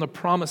further from the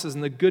promises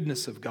and the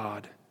goodness of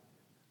God,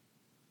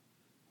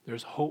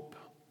 there's hope.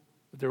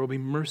 There will be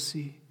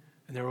mercy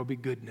and there will be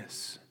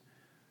goodness,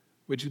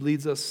 which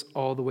leads us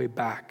all the way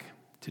back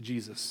to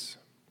Jesus.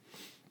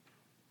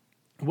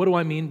 What do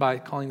I mean by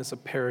calling this a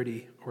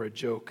parody or a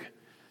joke?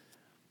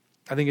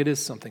 I think it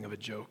is something of a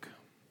joke.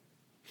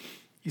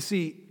 You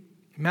see,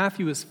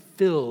 Matthew is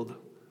filled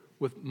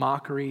with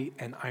mockery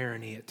and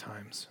irony at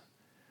times.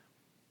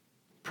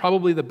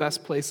 Probably the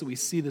best place that we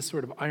see this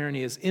sort of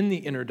irony is in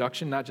the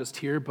introduction, not just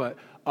here, but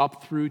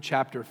up through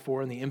chapter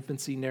 4 in the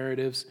infancy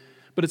narratives.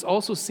 But it's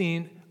also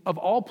seen, of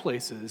all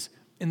places,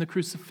 in the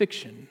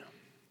crucifixion.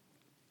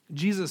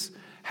 Jesus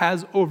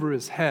has over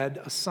his head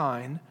a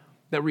sign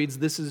that reads,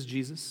 "This is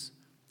Jesus,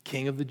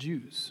 King of the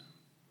Jews."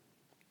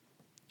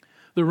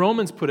 The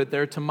Romans put it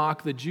there to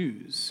mock the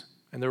Jews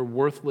and their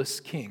worthless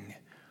king.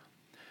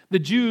 The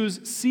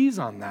Jews seize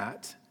on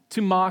that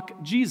to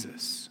mock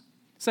Jesus,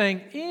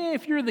 saying,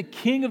 if you're the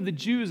King of the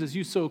Jews, as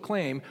you so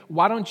claim,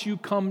 why don't you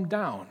come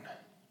down?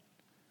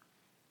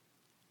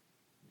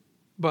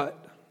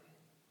 But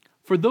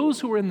for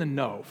those who are in the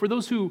know, for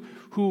those who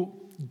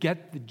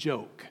get the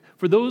joke,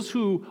 for those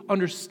who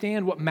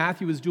understand what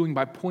Matthew is doing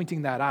by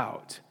pointing that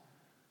out,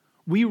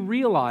 we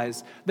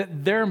realize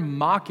that their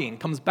mocking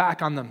comes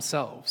back on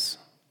themselves.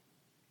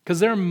 Because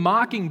they're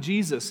mocking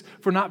Jesus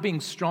for not being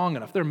strong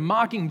enough. They're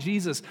mocking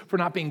Jesus for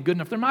not being good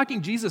enough. They're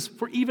mocking Jesus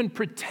for even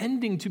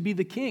pretending to be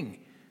the king.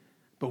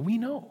 But we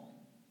know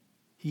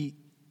he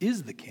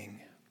is the king.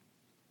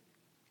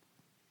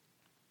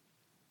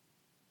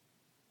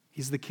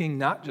 He's the king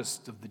not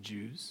just of the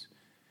Jews.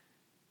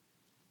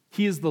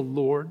 He is the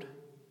Lord,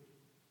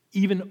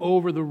 even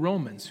over the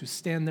Romans who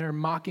stand there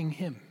mocking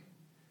him.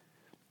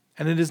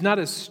 And it is not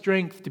his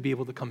strength to be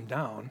able to come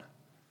down.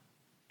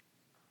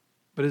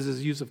 but is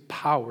his use of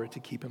power to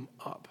keep him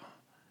up.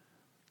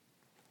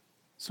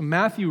 So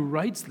Matthew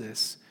writes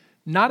this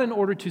not in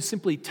order to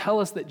simply tell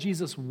us that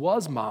Jesus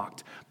was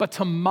mocked, but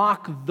to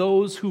mock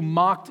those who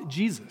mocked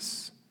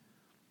Jesus.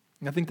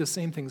 And I think the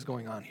same thing's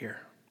going on here.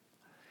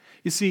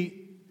 You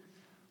see,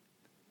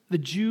 the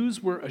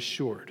Jews were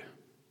assured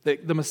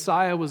that the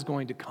Messiah was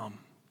going to come.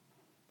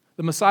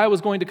 The Messiah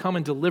was going to come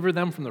and deliver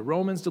them from the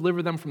Romans,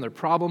 deliver them from their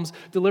problems,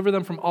 deliver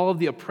them from all of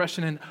the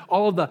oppression and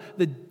all of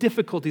the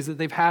difficulties that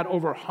they've had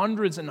over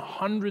hundreds and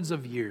hundreds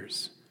of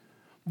years.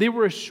 They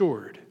were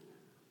assured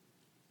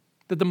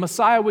that the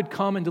Messiah would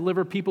come and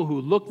deliver people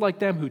who looked like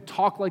them, who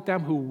talked like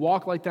them, who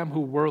walked like them,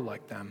 who were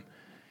like them.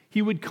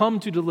 He would come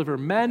to deliver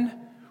men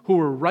who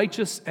were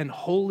righteous and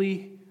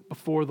holy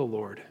before the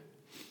Lord.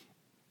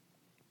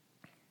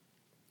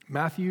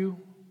 Matthew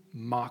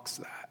mocks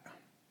that.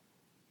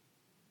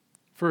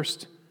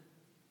 First,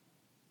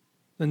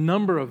 the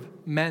number of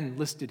men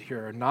listed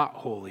here are not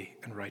holy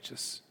and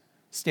righteous,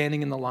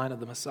 standing in the line of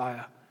the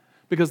Messiah,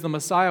 because the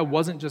Messiah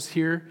wasn't just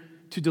here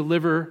to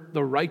deliver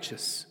the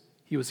righteous,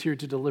 he was here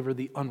to deliver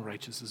the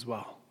unrighteous as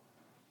well.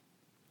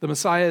 The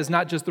Messiah is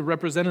not just the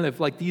representative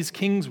like these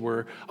kings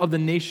were of the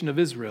nation of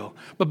Israel,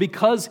 but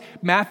because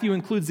Matthew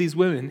includes these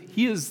women,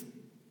 he is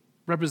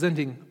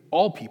representing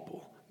all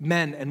people,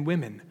 men and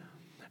women,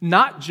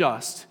 not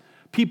just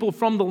people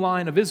from the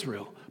line of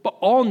Israel, but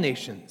all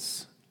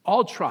nations,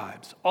 all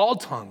tribes, all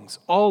tongues,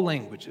 all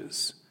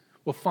languages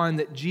will find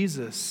that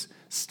Jesus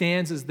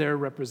stands as their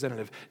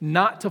representative,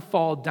 not to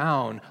fall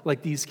down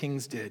like these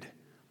kings did,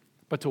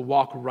 but to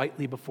walk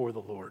rightly before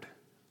the Lord,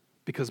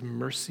 because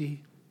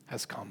mercy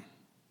has come.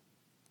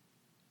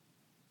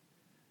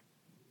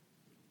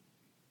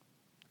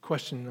 The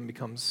question then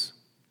becomes,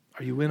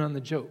 are you in on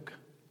the joke?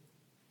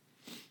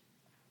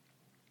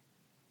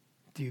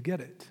 Do you get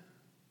it?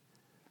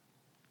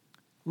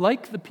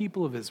 Like the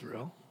people of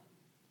Israel,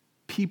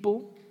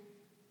 people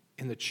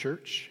in the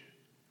church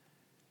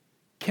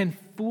can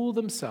fool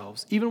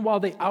themselves even while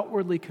they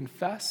outwardly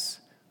confess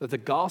that the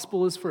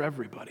gospel is for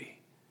everybody.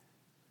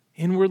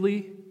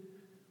 Inwardly,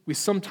 we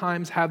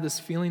sometimes have this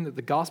feeling that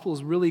the gospel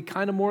is really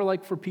kind of more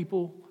like for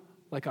people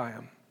like I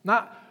am.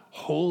 Not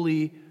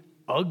holy,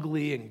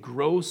 ugly, and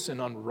gross and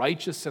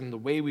unrighteous in the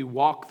way we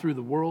walk through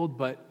the world,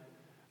 but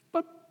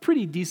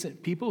pretty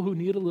decent people who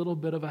need a little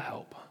bit of a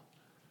help.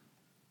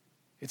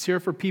 It's here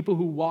for people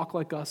who walk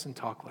like us and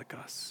talk like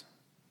us.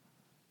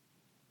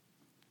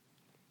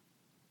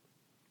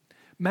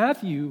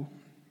 Matthew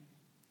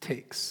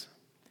takes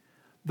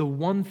the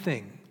one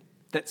thing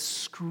that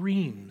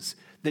screams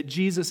that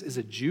Jesus is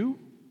a Jew,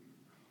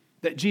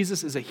 that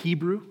Jesus is a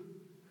Hebrew,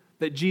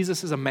 that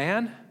Jesus is a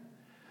man,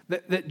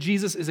 that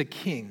Jesus is a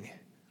king,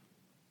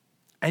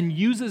 and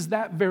uses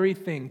that very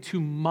thing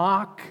to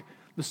mock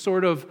the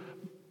sort of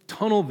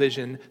tunnel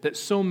vision that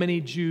so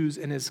many Jews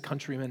and his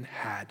countrymen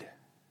had.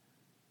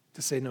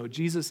 To say, no,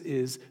 Jesus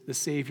is the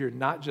Savior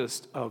not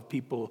just of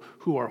people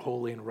who are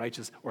holy and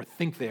righteous or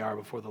think they are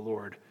before the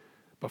Lord,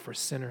 but for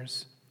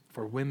sinners,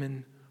 for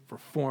women, for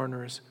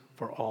foreigners,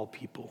 for all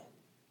people.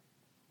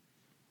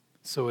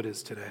 So it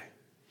is today.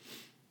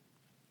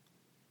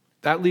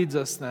 That leads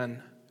us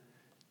then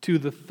to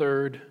the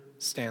third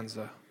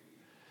stanza.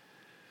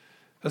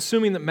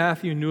 Assuming that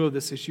Matthew knew of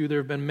this issue, there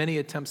have been many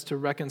attempts to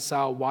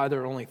reconcile why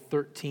there are only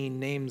 13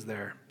 names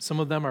there. Some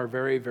of them are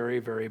very, very,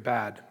 very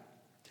bad.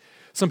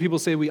 Some people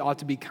say we ought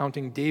to be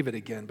counting David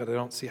again, but I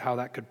don't see how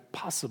that could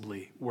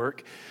possibly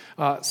work.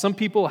 Some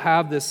people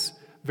have this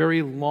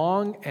very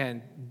long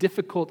and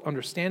difficult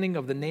understanding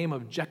of the name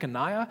of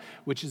Jeconiah,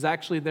 which is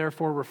actually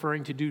therefore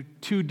referring to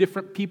two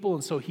different people,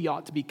 and so he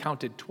ought to be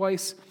counted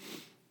twice.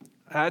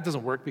 That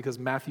doesn't work because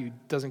Matthew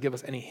doesn't give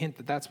us any hint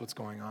that that's what's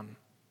going on.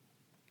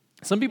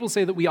 Some people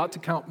say that we ought to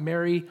count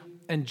Mary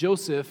and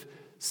Joseph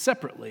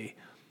separately,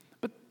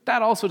 but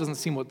that also doesn't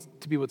seem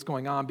to be what's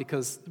going on,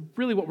 because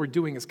really what we're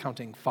doing is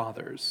counting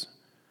fathers.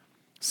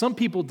 Some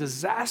people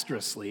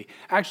disastrously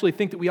actually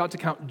think that we ought to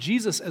count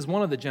Jesus as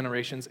one of the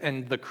generations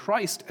and the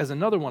Christ as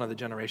another one of the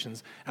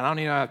generations, and I don't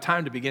even have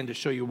time to begin to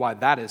show you why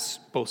that is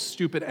both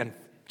stupid and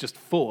just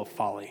full of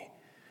folly.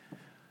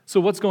 So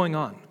what's going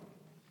on?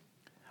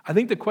 I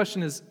think the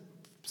question is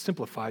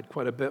simplified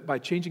quite a bit by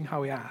changing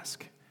how we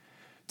ask.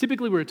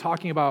 Typically, we're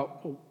talking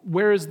about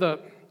where's the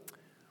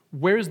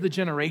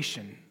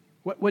generation?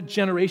 What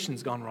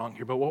generation's gone wrong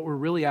here? But what we're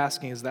really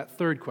asking is that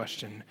third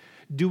question.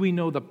 Do we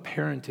know the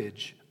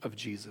parentage of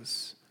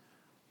Jesus?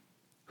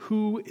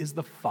 Who is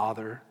the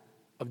father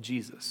of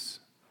Jesus?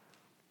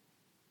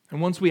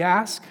 And once we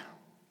ask,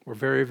 we're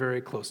very,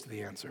 very close to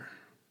the answer.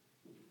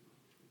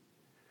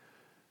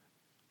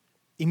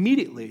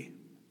 Immediately,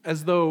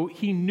 as though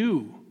he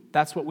knew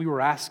that's what we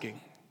were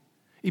asking,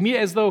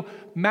 as though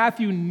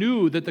Matthew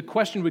knew that the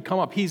question would come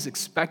up. He's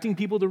expecting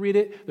people to read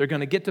it. They're going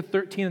to get to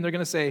 13 and they're going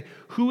to say,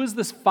 who is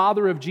this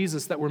father of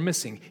Jesus that we're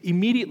missing?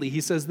 Immediately he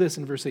says this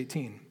in verse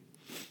 18.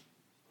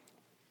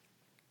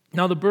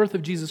 Now the birth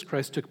of Jesus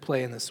Christ took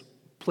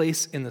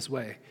place in this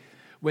way.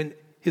 When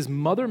his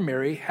mother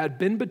Mary had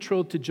been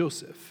betrothed to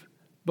Joseph,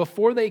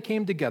 before they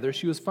came together,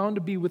 she was found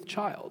to be with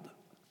child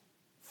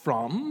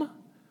from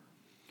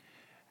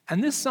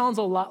And this sounds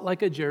a lot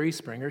like a Jerry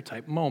Springer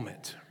type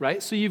moment,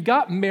 right? So you've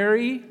got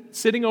Mary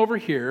sitting over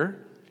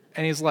here,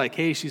 and he's like,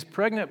 hey, she's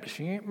pregnant, but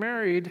she ain't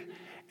married.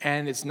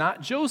 And it's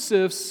not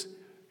Joseph's.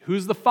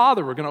 Who's the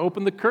father? We're going to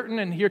open the curtain,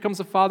 and here comes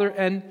the father,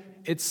 and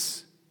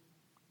it's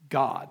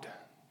God.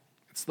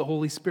 It's the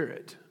Holy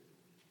Spirit.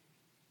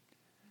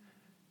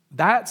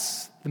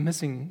 That's the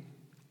missing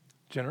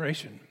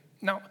generation.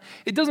 Now,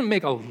 it doesn't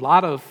make a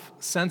lot of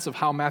sense of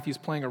how Matthew's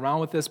playing around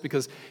with this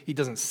because he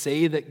doesn't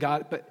say that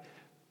God,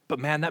 but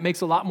man, that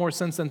makes a lot more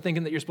sense than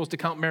thinking that you're supposed to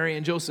count Mary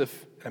and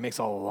Joseph. That makes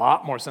a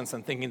lot more sense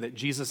than thinking that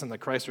Jesus and the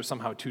Christ are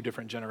somehow two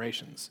different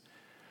generations.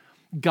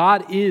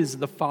 God is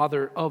the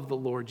Father of the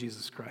Lord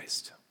Jesus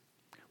Christ.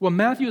 What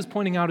Matthew is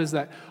pointing out is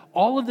that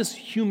all of this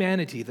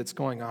humanity that's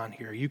going on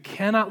here, you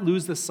cannot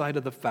lose the sight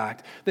of the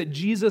fact that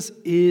Jesus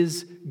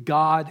is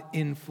God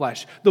in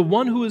flesh, the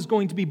one who is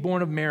going to be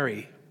born of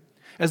Mary.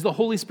 As the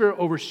Holy Spirit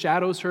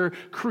overshadows her,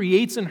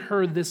 creates in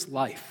her this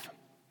life,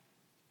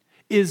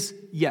 is,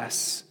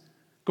 yes,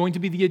 going to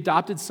be the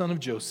adopted son of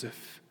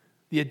Joseph,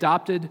 the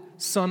adopted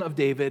son of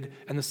David,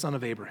 and the son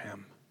of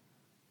Abraham.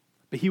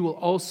 But he will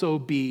also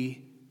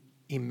be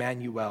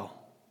Emmanuel,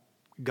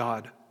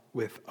 God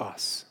with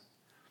us.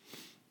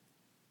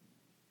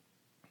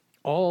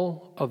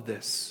 All of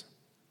this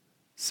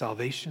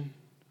salvation,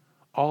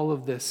 all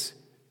of this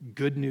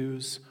good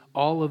news,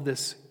 all of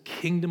this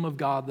kingdom of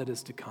God that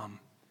is to come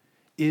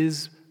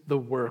is the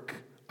work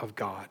of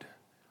God.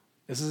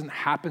 This isn't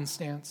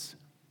happenstance.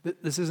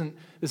 This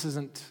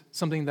isn't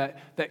something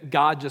that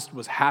God just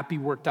was happy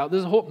worked out.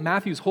 This is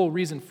Matthew's whole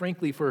reason,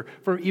 frankly, for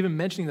even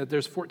mentioning that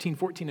there's 14,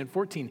 14, and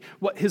 14.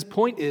 What his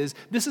point is,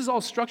 this is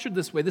all structured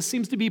this way. This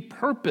seems to be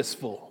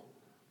purposeful.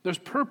 There's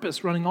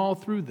purpose running all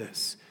through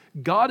this.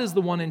 God is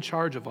the one in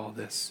charge of all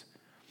this.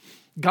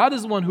 God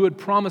is the one who had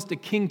promised a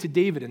king to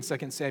David in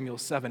 2 Samuel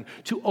 7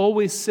 to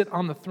always sit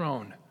on the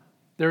throne.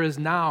 There is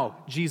now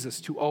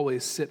Jesus to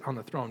always sit on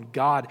the throne.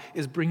 God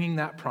is bringing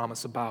that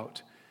promise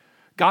about.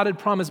 God had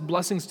promised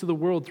blessings to the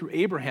world through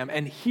Abraham,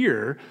 and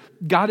here,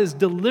 God is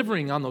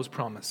delivering on those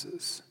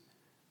promises.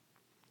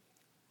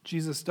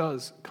 Jesus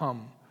does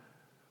come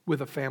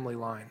with a family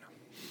line,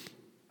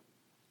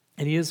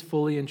 and he is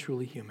fully and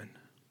truly human.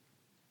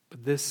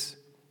 But this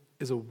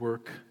is a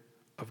work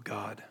of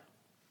God.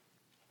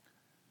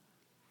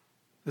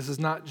 This is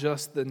not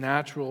just the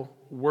natural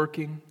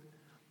working.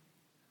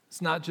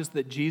 It's not just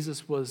that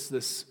Jesus was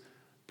this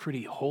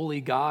pretty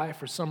holy guy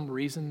for some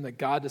reason that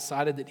God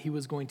decided that he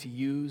was going to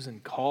use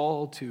and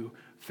call to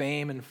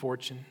fame and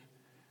fortune.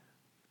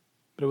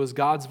 But it was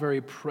God's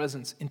very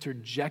presence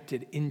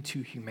interjected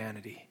into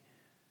humanity.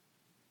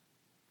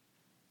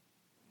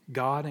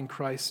 God in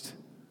Christ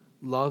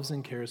loves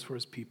and cares for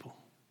his people.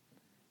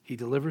 He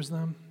delivers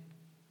them.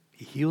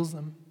 He heals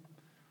them.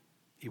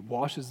 He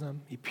washes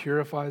them. He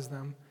purifies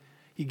them.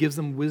 He gives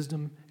them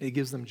wisdom, and he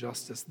gives them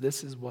justice.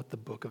 This is what the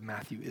book of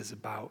Matthew is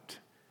about.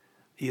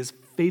 He is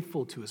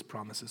faithful to his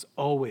promises,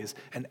 always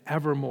and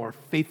evermore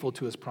faithful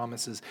to his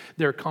promises.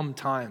 There come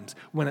times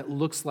when it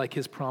looks like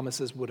his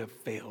promises would have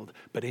failed,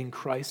 but in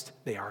Christ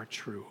they are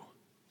true.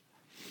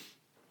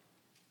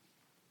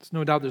 There's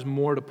no doubt there's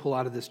more to pull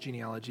out of this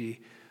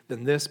genealogy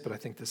than this, but I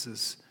think this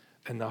is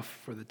enough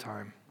for the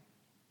time.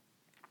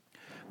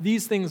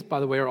 These things,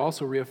 by the way, are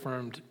also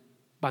reaffirmed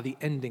by the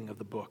ending of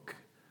the book.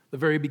 The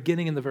very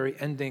beginning and the very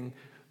ending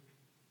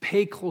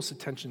pay close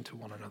attention to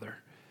one another.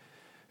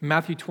 In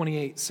Matthew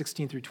 28,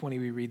 16 through 20,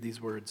 we read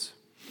these words.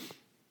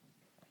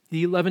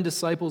 The 11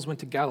 disciples went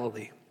to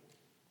Galilee,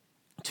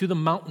 to the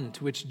mountain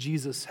to which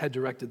Jesus had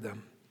directed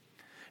them.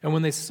 And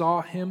when they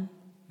saw him,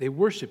 they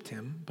worshiped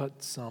him,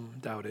 but some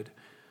doubted.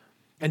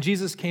 And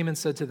Jesus came and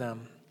said to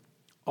them,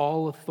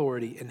 all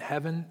authority in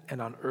heaven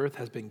and on earth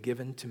has been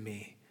given to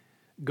me.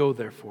 Go,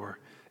 therefore,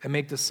 and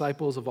make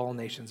disciples of all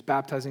nations,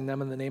 baptizing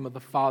them in the name of the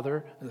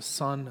Father and the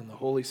Son and the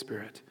Holy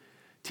Spirit,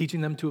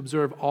 teaching them to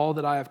observe all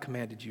that I have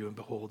commanded you, and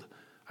behold,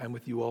 I am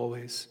with you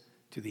always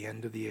to the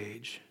end of the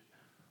age.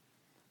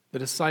 The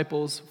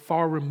disciples,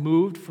 far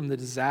removed from the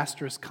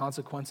disastrous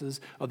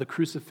consequences of the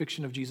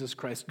crucifixion of Jesus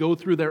Christ, go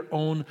through their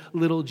own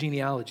little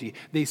genealogy.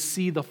 They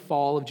see the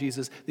fall of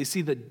Jesus. They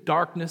see the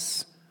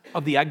darkness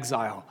of the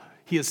exile.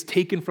 He is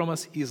taken from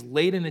us. He is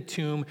laid in a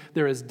tomb.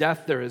 There is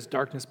death, there is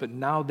darkness, but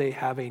now they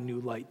have a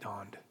new light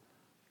dawned.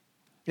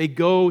 They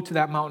go to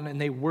that mountain and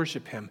they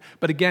worship him.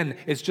 But again,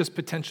 it's just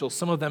potential.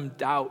 Some of them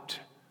doubt.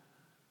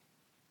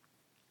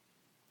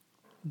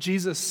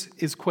 Jesus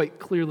is quite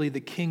clearly the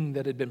king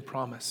that had been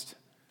promised.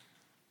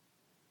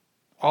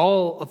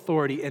 All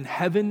authority in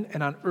heaven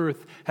and on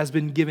earth has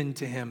been given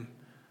to him.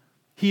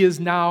 He is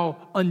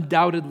now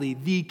undoubtedly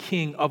the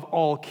king of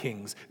all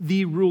kings,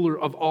 the ruler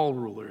of all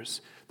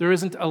rulers. There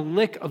isn't a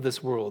lick of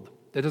this world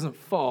that doesn't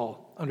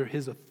fall under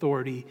his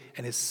authority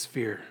and his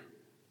sphere.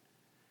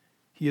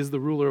 He is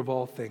the ruler of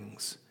all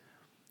things,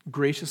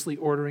 graciously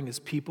ordering his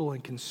people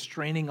and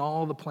constraining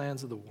all the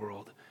plans of the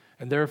world.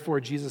 And therefore,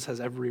 Jesus has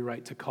every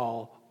right to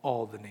call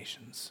all the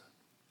nations.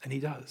 And he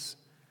does,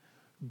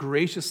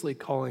 graciously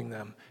calling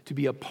them to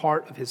be a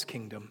part of his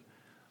kingdom,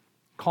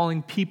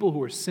 calling people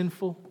who are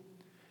sinful,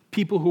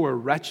 people who are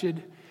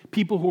wretched,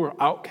 people who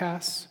were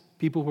outcasts,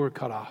 people who were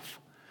cut off,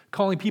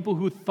 calling people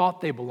who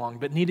thought they belonged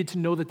but needed to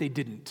know that they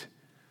didn't,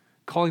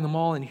 calling them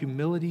all in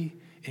humility,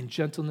 in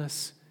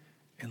gentleness,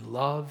 in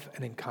love,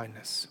 and in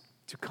kindness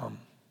to come,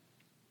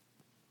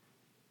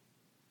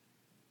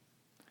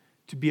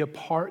 to be a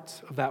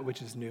part of that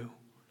which is new,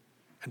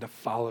 and to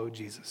follow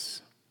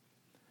Jesus.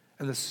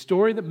 And the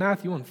story that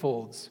Matthew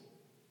unfolds,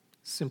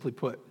 simply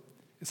put,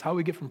 is how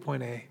we get from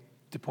point A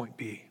to point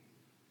B.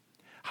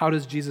 How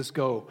does Jesus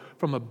go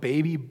from a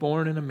baby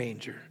born in a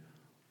manger,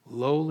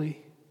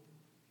 lowly,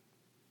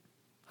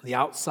 on the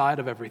outside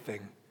of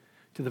everything,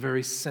 to the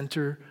very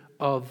center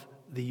of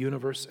the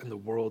universe and the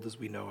world as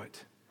we know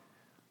it?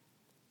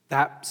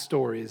 That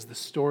story is the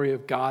story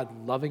of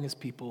God loving his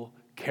people,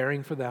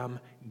 caring for them,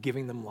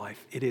 giving them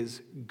life. It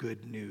is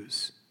good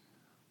news.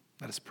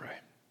 Let us pray.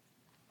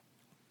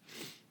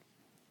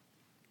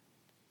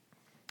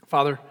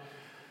 Father,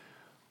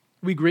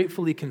 we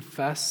gratefully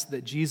confess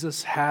that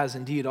Jesus has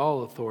indeed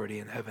all authority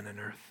in heaven and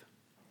earth,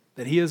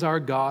 that he is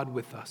our God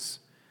with us,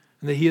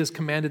 and that he has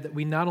commanded that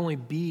we not only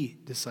be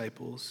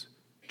disciples,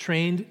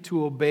 trained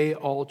to obey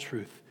all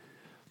truth,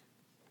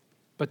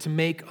 but to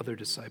make other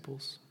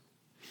disciples.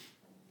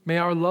 May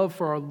our love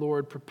for our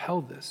Lord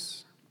propel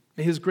this.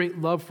 May his great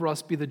love for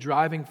us be the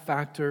driving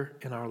factor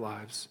in our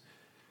lives,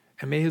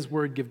 and may his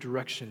word give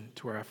direction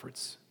to our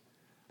efforts.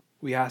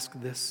 We ask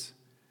this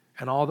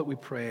and all that we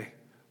pray,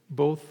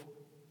 both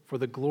for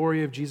the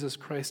glory of Jesus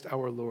Christ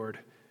our Lord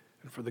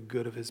and for the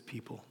good of his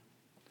people.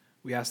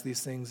 We ask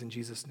these things in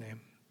Jesus' name.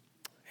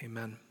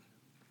 Amen.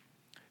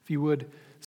 If you would